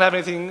 I'm not going to have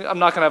anything, I'm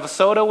not going to have a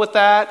soda with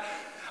that,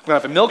 I'm going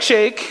to have a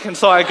milkshake, and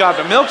so I got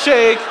the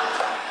milkshake,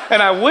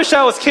 and I wish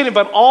I was kidding,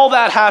 but all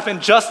that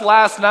happened just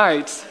last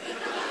night.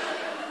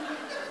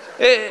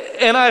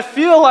 And I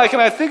feel like,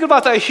 and I think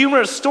about that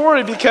humorous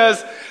story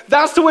because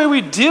that's the way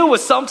we deal with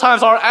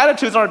sometimes our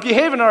attitudes, our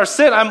behavior, and our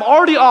sin. I'm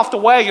already off the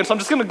wagon, so I'm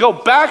just going to go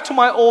back to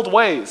my old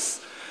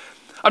ways.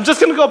 I'm just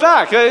going to go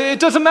back. It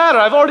doesn't matter.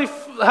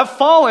 have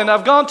fallen,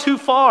 I've gone too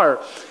far.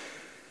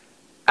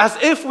 As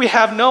if we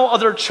have no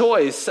other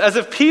choice, as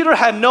if Peter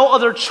had no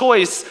other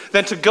choice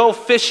than to go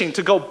fishing,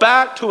 to go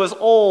back to his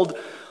old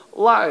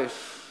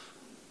life.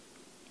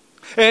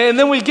 And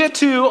then we get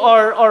to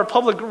our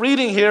public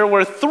reading here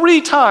where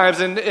 3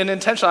 times, and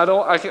intentionally, I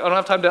don't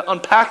have time to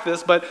unpack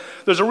this, but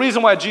there's a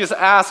reason why Jesus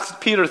asks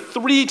Peter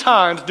 3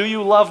 times, do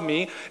you love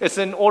me? It's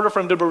in order for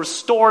him to be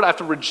restored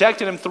after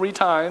rejecting him 3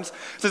 times.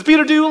 He says,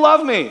 Peter, do you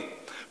love me?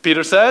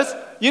 Peter says,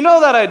 you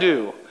know that I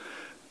do.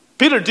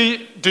 Peter,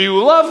 do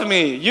you love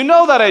me? You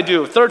know that I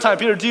do. 3rd time,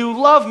 Peter, do you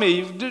love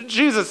me?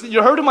 Jesus,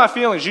 you're hurting my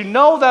feelings. You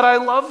know that I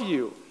love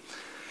you.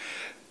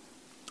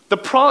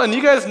 And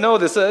you guys know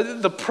this,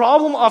 the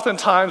problem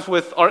oftentimes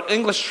with our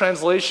English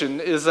translation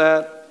is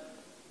that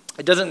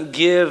it doesn't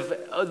give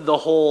the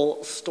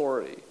whole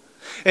story.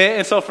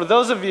 And so for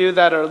those of you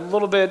that are a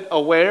little bit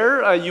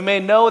aware, you may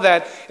know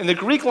that in the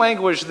Greek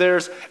language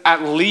there's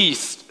at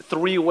least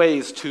 3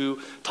 ways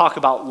to talk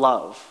about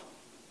love.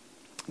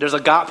 There's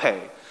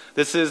agape.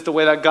 This is the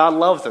way that God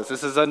loves us.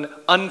 This is an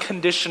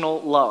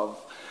unconditional love.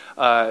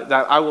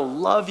 That I will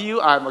love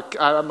you, I'm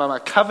a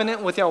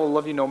covenant with you, I will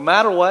love you no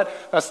matter what.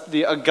 That's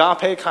the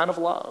agape kind of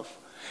love.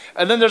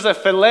 And then there's a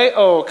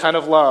phileo kind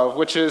of love,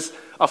 which is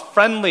a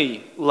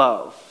friendly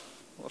love.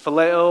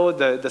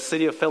 Phileo, the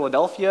city of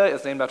Philadelphia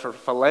is named after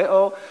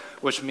phileo,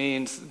 which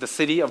means the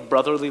city of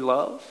brotherly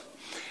love.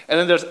 And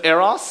then there's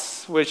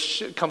eros,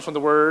 which comes from the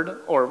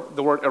word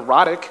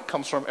erotic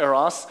comes from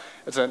eros.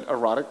 It's an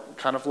erotic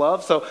kind of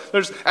love. So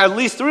there's at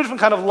least 3 different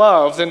kind of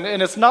loves, and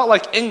it's not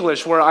like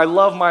English where I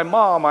love my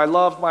mom, I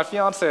love my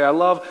fiance, I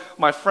love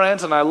my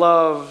friends, and I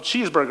love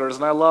cheeseburgers,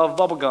 and I love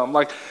bubblegum.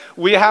 Like,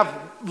 we have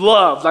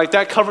love. Like,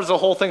 that covers the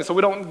whole thing, so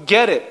we don't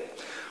get it.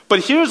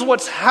 But here's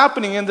what's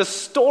happening in this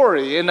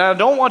story, and I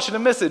don't want you to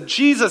miss it.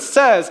 Jesus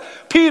says,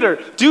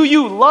 Peter, do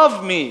you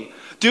love me?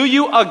 Do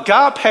you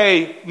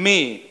agape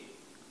me?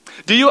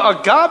 Do you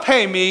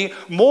agape me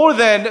more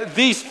than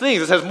these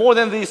things? It says more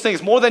than these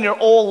things, more than your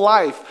old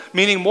life,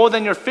 meaning more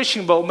than your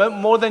fishing boat,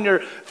 more than your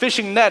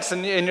fishing nets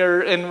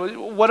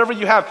and whatever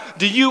you have.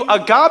 Do you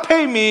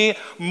agape me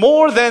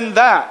more than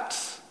that?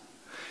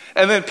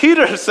 And then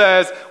Peter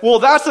says, well,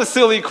 that's a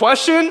silly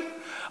question.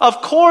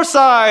 Of course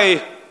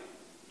I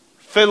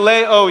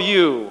phileo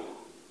you.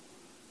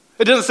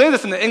 It doesn't say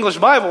this in the English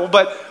Bible,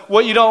 but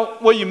what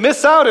you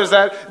miss out is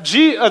that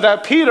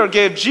that Peter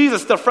gave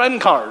Jesus the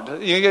friend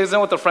card. You guys know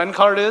what the friend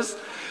card is?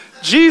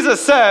 Jesus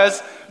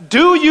says,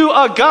 do you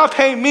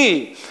agape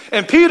me?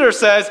 And Peter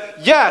says,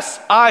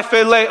 yes, I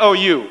phileo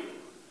you.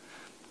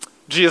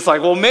 Jesus is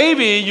like, well,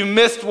 maybe you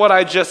missed what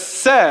I just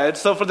said.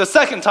 So for the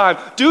 2nd time,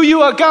 do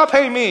you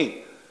agape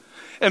me?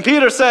 And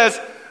Peter says,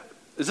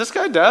 is this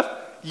guy deaf?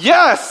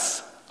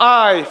 Yes,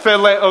 I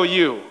phileo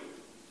you.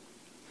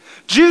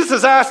 Jesus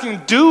is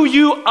asking, do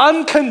you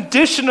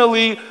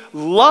unconditionally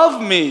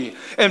love me?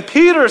 And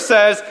Peter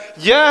says,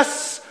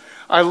 yes,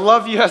 I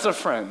love you as a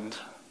friend.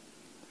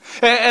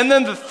 And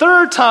then the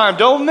 3rd time,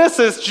 don't miss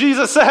this,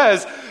 Jesus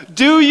says,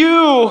 do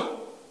you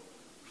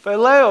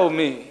phileo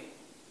me?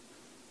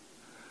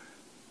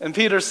 And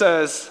Peter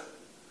says,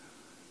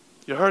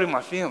 you're hurting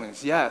my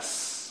feelings.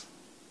 Yes,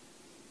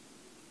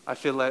 I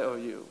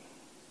phileo you.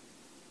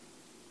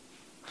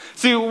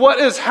 See, what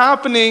is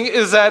happening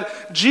is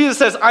that Jesus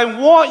says, I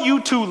want you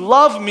to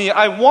love me.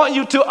 I want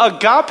you to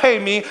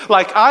agape me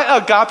like I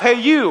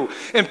agape you.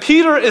 And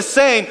Peter is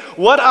saying,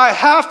 what I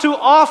have to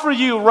offer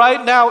you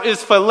right now is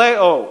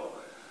phileo.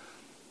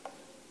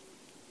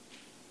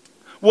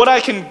 What I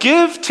can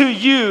give to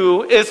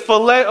you is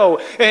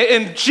phileo.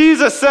 And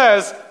Jesus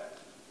says,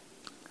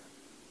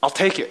 I'll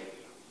take it.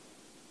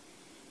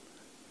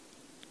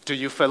 Do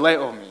you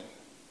phileo me?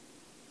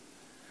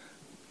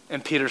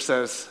 And Peter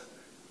says,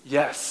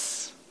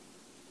 yes,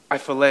 I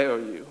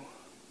phileo you.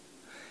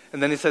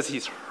 And then he says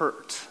he's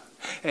hurt.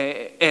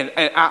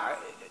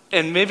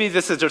 And maybe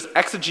this is just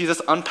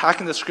exegesis,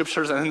 unpacking the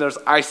scriptures, and then there's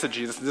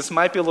eisegesis. This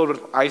might be a little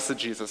bit of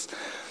eisegesis.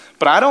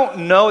 But I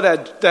don't know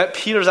that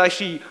Peter's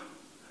actually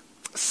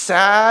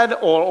sad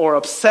or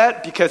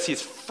upset because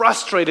he's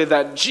frustrated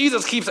that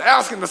Jesus keeps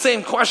asking the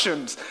same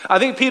questions. I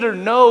think Peter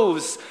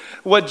knows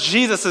what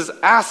Jesus is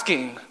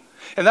asking.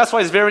 And that's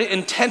why he's very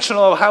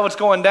intentional of how it's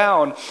going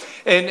down.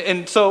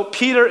 And so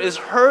Peter is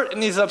hurt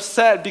and he's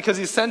upset because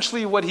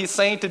essentially what he's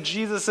saying to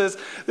Jesus is,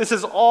 this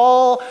is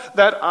all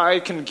that I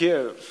can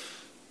give.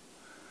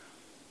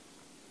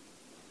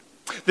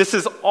 This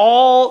is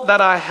all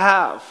that I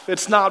have.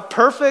 It's not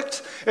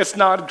perfect. It's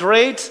not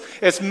great.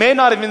 It may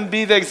not even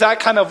be the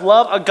exact kind of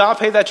love,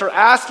 agape, that you're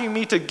asking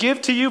me to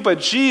give to you. But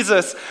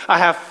Jesus, I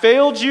have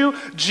failed you.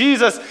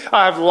 Jesus,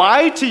 I've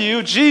lied to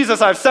you.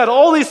 Jesus, I've said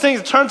all these things.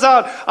 It turns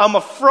out I'm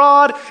a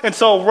fraud. And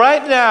so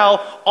right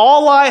now,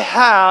 all I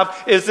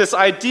have is this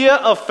idea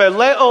of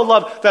phileo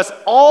love. That's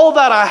all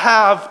that I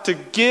have to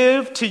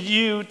give to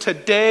you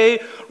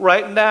today,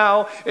 right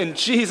now. And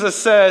Jesus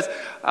says,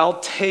 I'll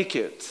take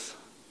it.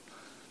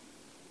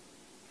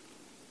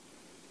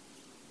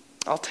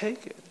 I'll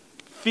take it.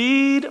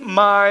 Feed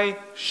my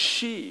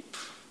sheep.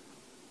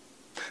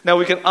 Now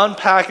we can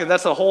unpack, and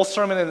that's a whole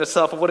sermon in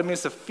itself, of what it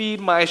means to feed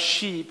my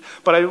sheep.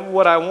 But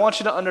what I want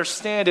you to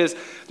understand is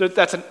that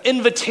that's an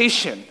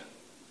invitation.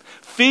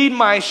 Feed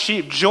my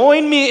sheep.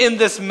 Join me in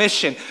this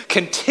mission.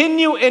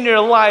 Continue in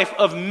your life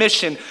of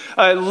mission.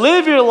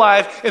 Live your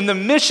life in the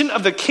mission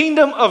of the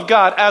kingdom of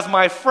God as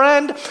my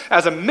friend,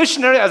 as a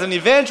missionary, as an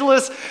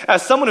evangelist,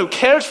 as someone who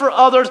cares for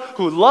others,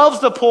 who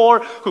loves the poor,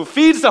 who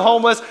feeds the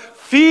homeless.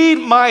 Feed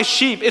my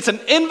sheep. It's an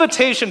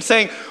invitation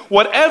saying,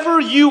 whatever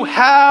you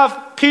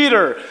have,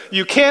 Peter,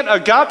 you can't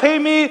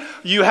agape me,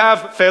 you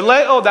have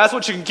phileo, that's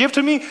what you can give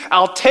to me,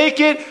 I'll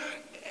take it,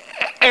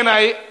 and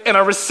I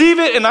receive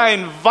it, and I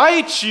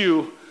invite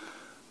you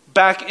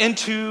back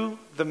into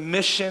the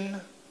mission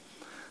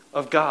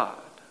of God.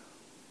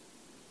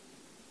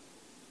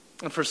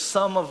 And for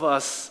some of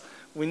us,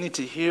 we need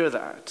to hear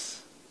that.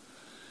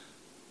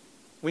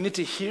 We need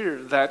to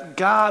hear that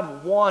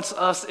God wants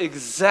us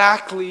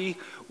exactly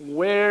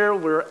where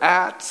we're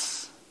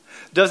at,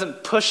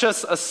 doesn't push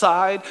us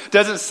aside,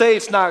 doesn't say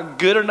it's not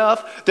good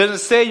enough, doesn't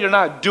say you're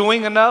not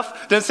doing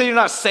enough, doesn't say you're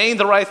not saying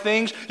the right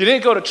things, you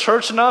didn't go to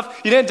church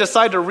enough, you didn't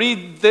decide to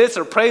read this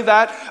or pray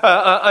that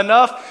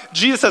enough.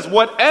 Jesus says,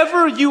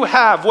 whatever you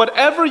have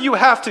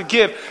to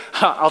give,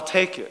 I'll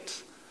take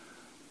it.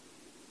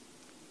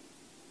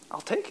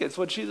 I'll take it. It's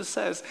what Jesus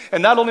says.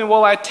 And not only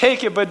will I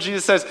take it, but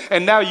Jesus says,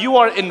 and now you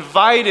are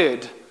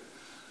invited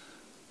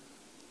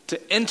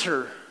to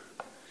enter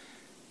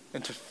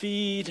and to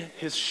feed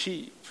his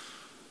sheep.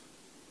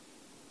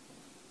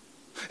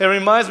 It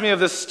reminds me of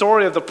this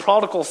story of the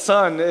prodigal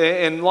son,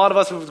 and a lot of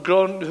us who've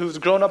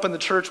grown up in the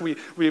church,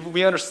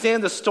 we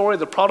understand this story of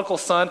the prodigal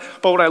son.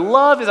 But what I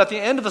love is at the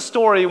end of the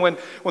story, when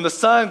the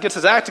son gets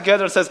his act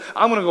together and says,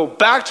 I'm going to go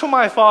back to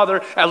my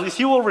father, at least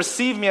he will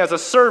receive me as a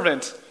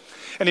servant.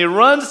 And he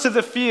runs to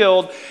the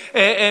field,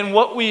 and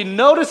what we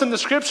notice in the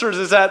scriptures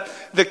is that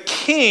the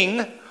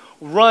king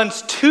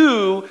runs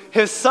to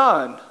his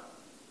son.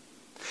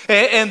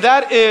 And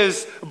that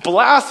is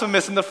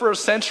blasphemous in the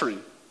first century.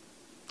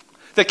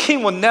 The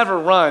king will never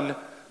run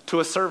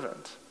to a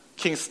servant.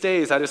 The king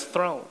stays at his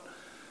throne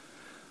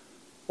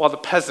while the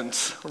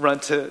peasants run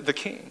to the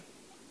king.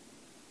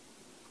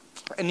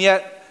 And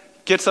yet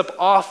gets up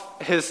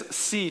off his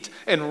seat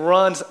and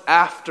runs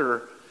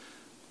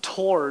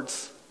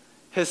towards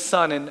his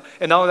son.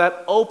 And all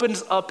that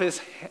opens up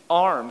his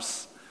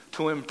arms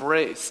to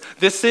embrace.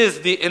 This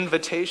is the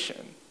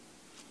invitation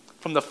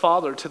from the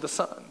Father to the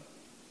Son.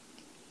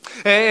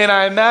 And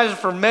I imagine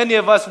for many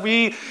of us,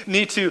 we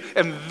need to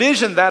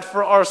envision that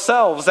for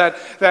ourselves,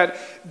 that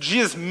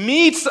Jesus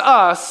meets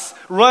us,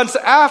 runs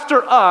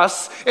after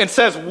us, and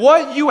says,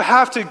 what you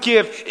have to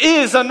give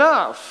is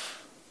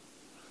enough.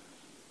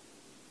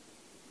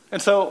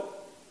 And so,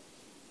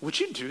 would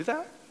you do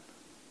that?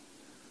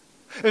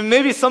 And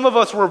maybe some of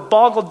us were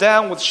boggled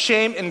down with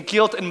shame and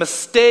guilt and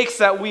mistakes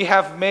that we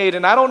have made,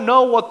 and I don't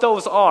know what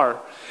those are.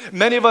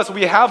 Many of us,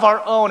 we have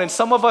our own, and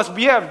some of us,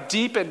 we have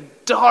deep and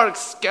dark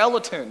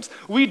skeletons.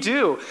 We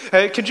do.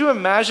 Could you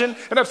imagine,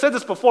 and I've said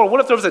this before, what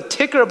if there was a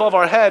ticker above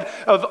our head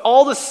of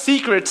all the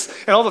secrets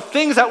and all the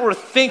things that we're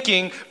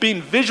thinking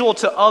being visual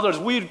to others?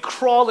 We'd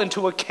crawl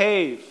into a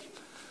cave.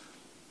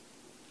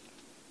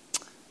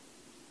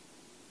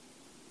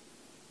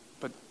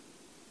 But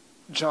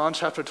John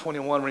chapter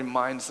 21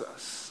 reminds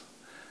us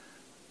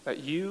that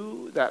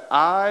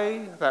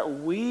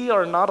we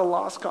are not a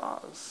lost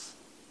cause.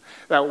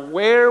 That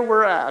where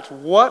we're at,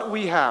 what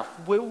we have,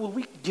 will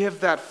we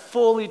give that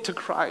fully to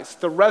Christ,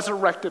 the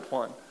resurrected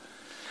one?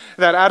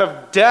 That out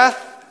of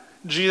death,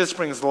 Jesus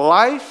brings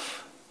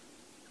life,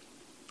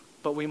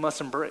 but we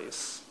must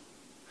embrace.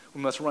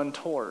 We must run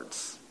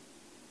towards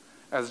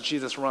as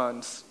Jesus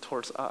runs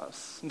towards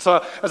us. And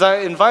so as I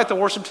invite the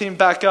worship team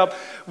back up,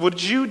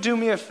 would you do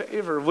me a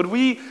favor? Would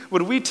we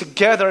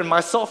together, and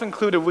myself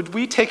included, would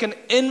we take an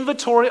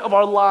inventory of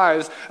our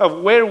lives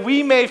of where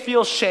we may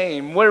feel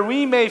shame, where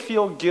we may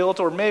feel guilt,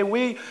 or may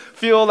we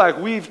feel like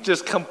we've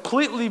just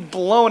completely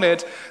blown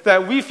it,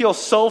 that we feel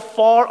so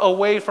far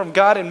away from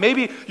God, and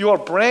maybe you are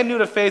brand new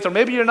to faith, or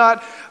maybe you're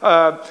not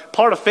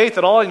part of faith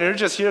at all, and you're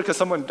just here because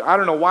I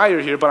don't know why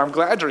you're here, but I'm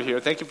glad you're here.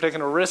 Thank you for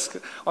taking a risk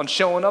on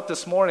showing up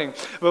this morning.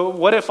 But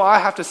what if I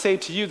have to say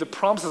to you the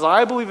promises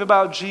I believe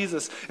about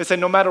Jesus is that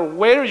no matter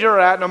where you're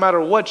at, no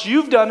matter what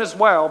you've done as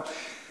well,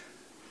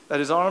 that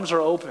his arms are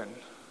open.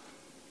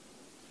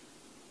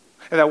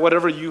 And that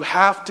whatever you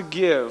have to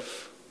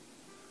give,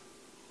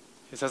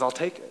 he says, I'll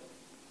take it.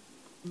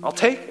 I'll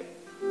take it.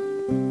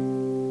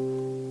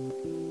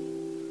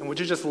 And would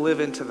you just live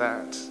into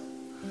that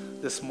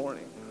this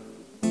morning?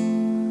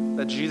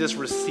 That Jesus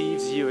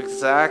receives you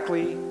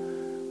exactly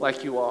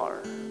like you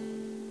are.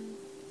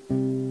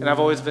 And I've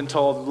always been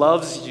told,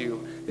 loves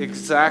you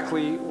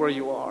exactly where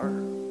you are.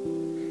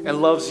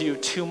 And loves you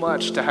too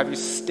much to have you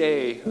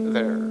stay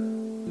there.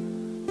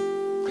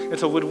 And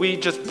so would we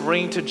just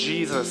bring to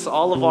Jesus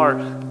all of our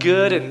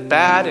good and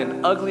bad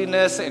and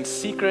ugliness and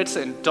secrets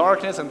and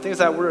darkness and things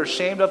that we're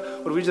ashamed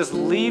of? Would we just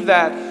leave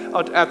that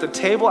at the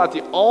table, at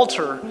the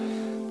altar,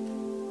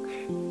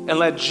 and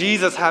let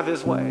Jesus have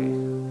his way?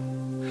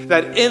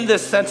 that in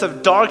this sense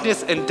of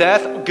darkness and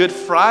death, Good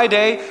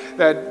Friday,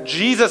 that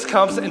Jesus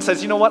comes and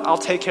says, you know what, I'll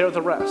take care of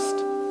the rest.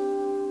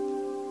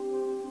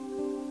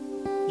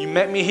 You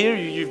met me here,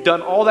 you've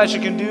done all that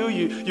you can do,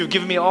 you've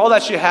given me all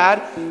that you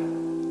had,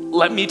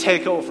 let me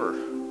take over.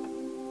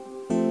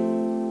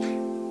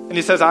 And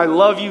he says, I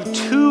love you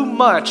too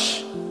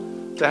much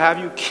to have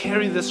you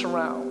carry this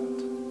around.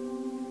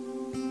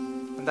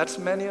 And that's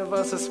many of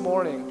us this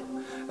morning.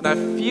 And I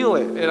feel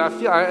it. And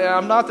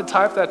I'm not the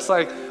type that's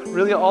like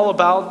really all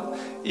about,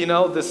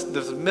 this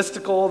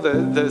mystical,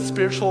 the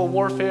spiritual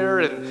warfare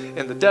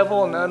and the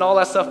devil and all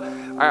that stuff.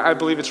 I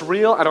believe it's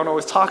real. I don't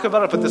always talk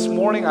about it, but this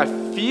morning I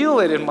feel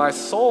it in my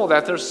soul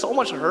that there's so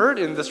much hurt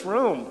in this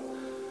room.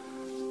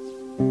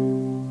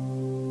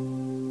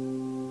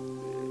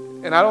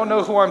 And I don't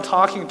know who I'm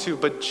talking to,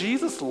 but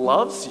Jesus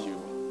loves you.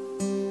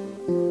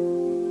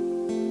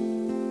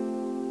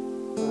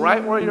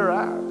 Right where you're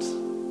at.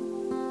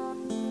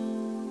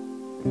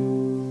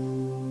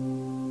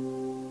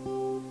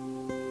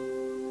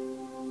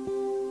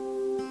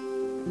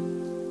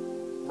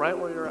 Right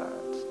where you're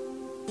at.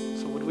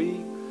 So would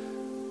we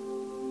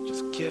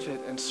just give it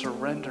and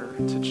surrender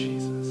to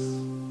Jesus?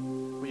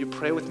 Will you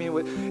pray with me?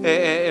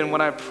 And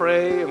when I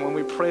pray and when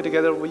we pray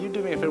together, will you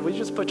do me a favor? Will you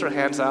just put your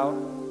hands out?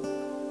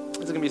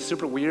 It's going to be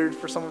super weird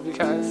for some of you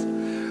guys.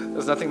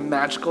 There's nothing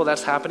magical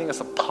that's happening.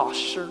 It's a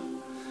posture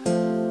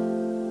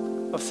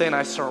of saying,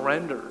 I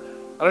surrender.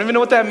 I don't even know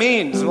what that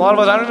means. A lot of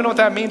us, I don't even know what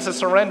that means to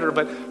surrender,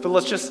 but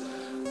let's just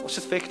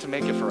fake it to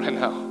make it for right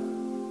now.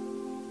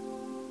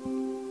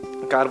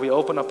 God, we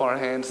open up our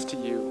hands to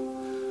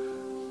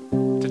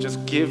you to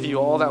just give you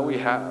all that we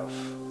have.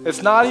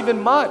 It's not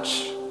even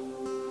much.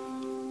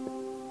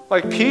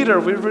 Like Peter,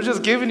 we're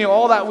just giving you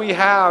all that we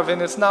have, and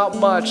it's not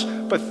much,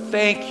 but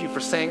thank you for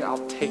saying,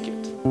 I'll take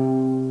it.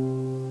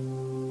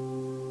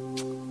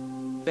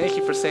 Thank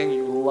you for saying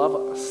you love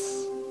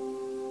us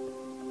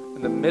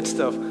in the midst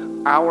of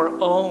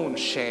our own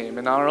shame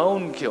and our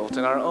own guilt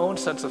and our own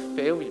sense of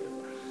failure,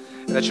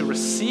 and that you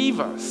receive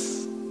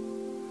us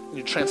and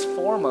you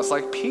transform us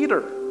like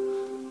Peter,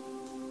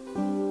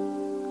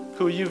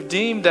 who you've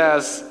deemed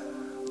as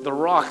the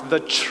rock, the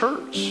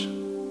church.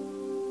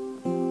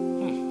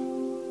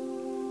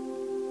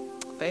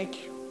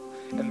 Thank you.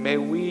 And may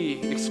we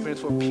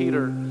experience what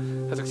Peter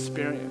has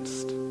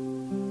experienced.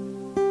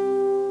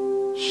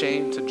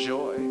 Shame to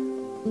joy.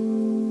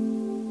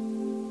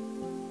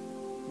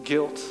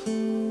 Guilt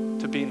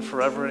to being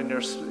forever in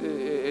your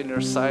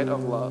sight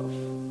of love.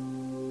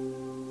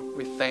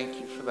 We thank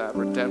you for that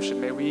redemption.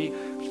 May we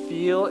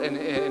feel and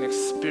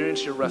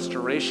experience your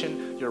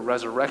restoration, your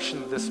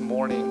resurrection this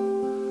morning.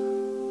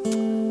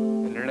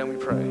 In your name we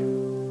pray.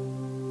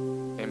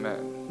 Amen.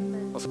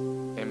 Amen.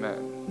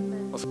 Amen.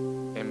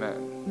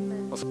 Amen.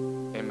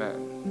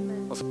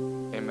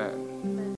 Amen.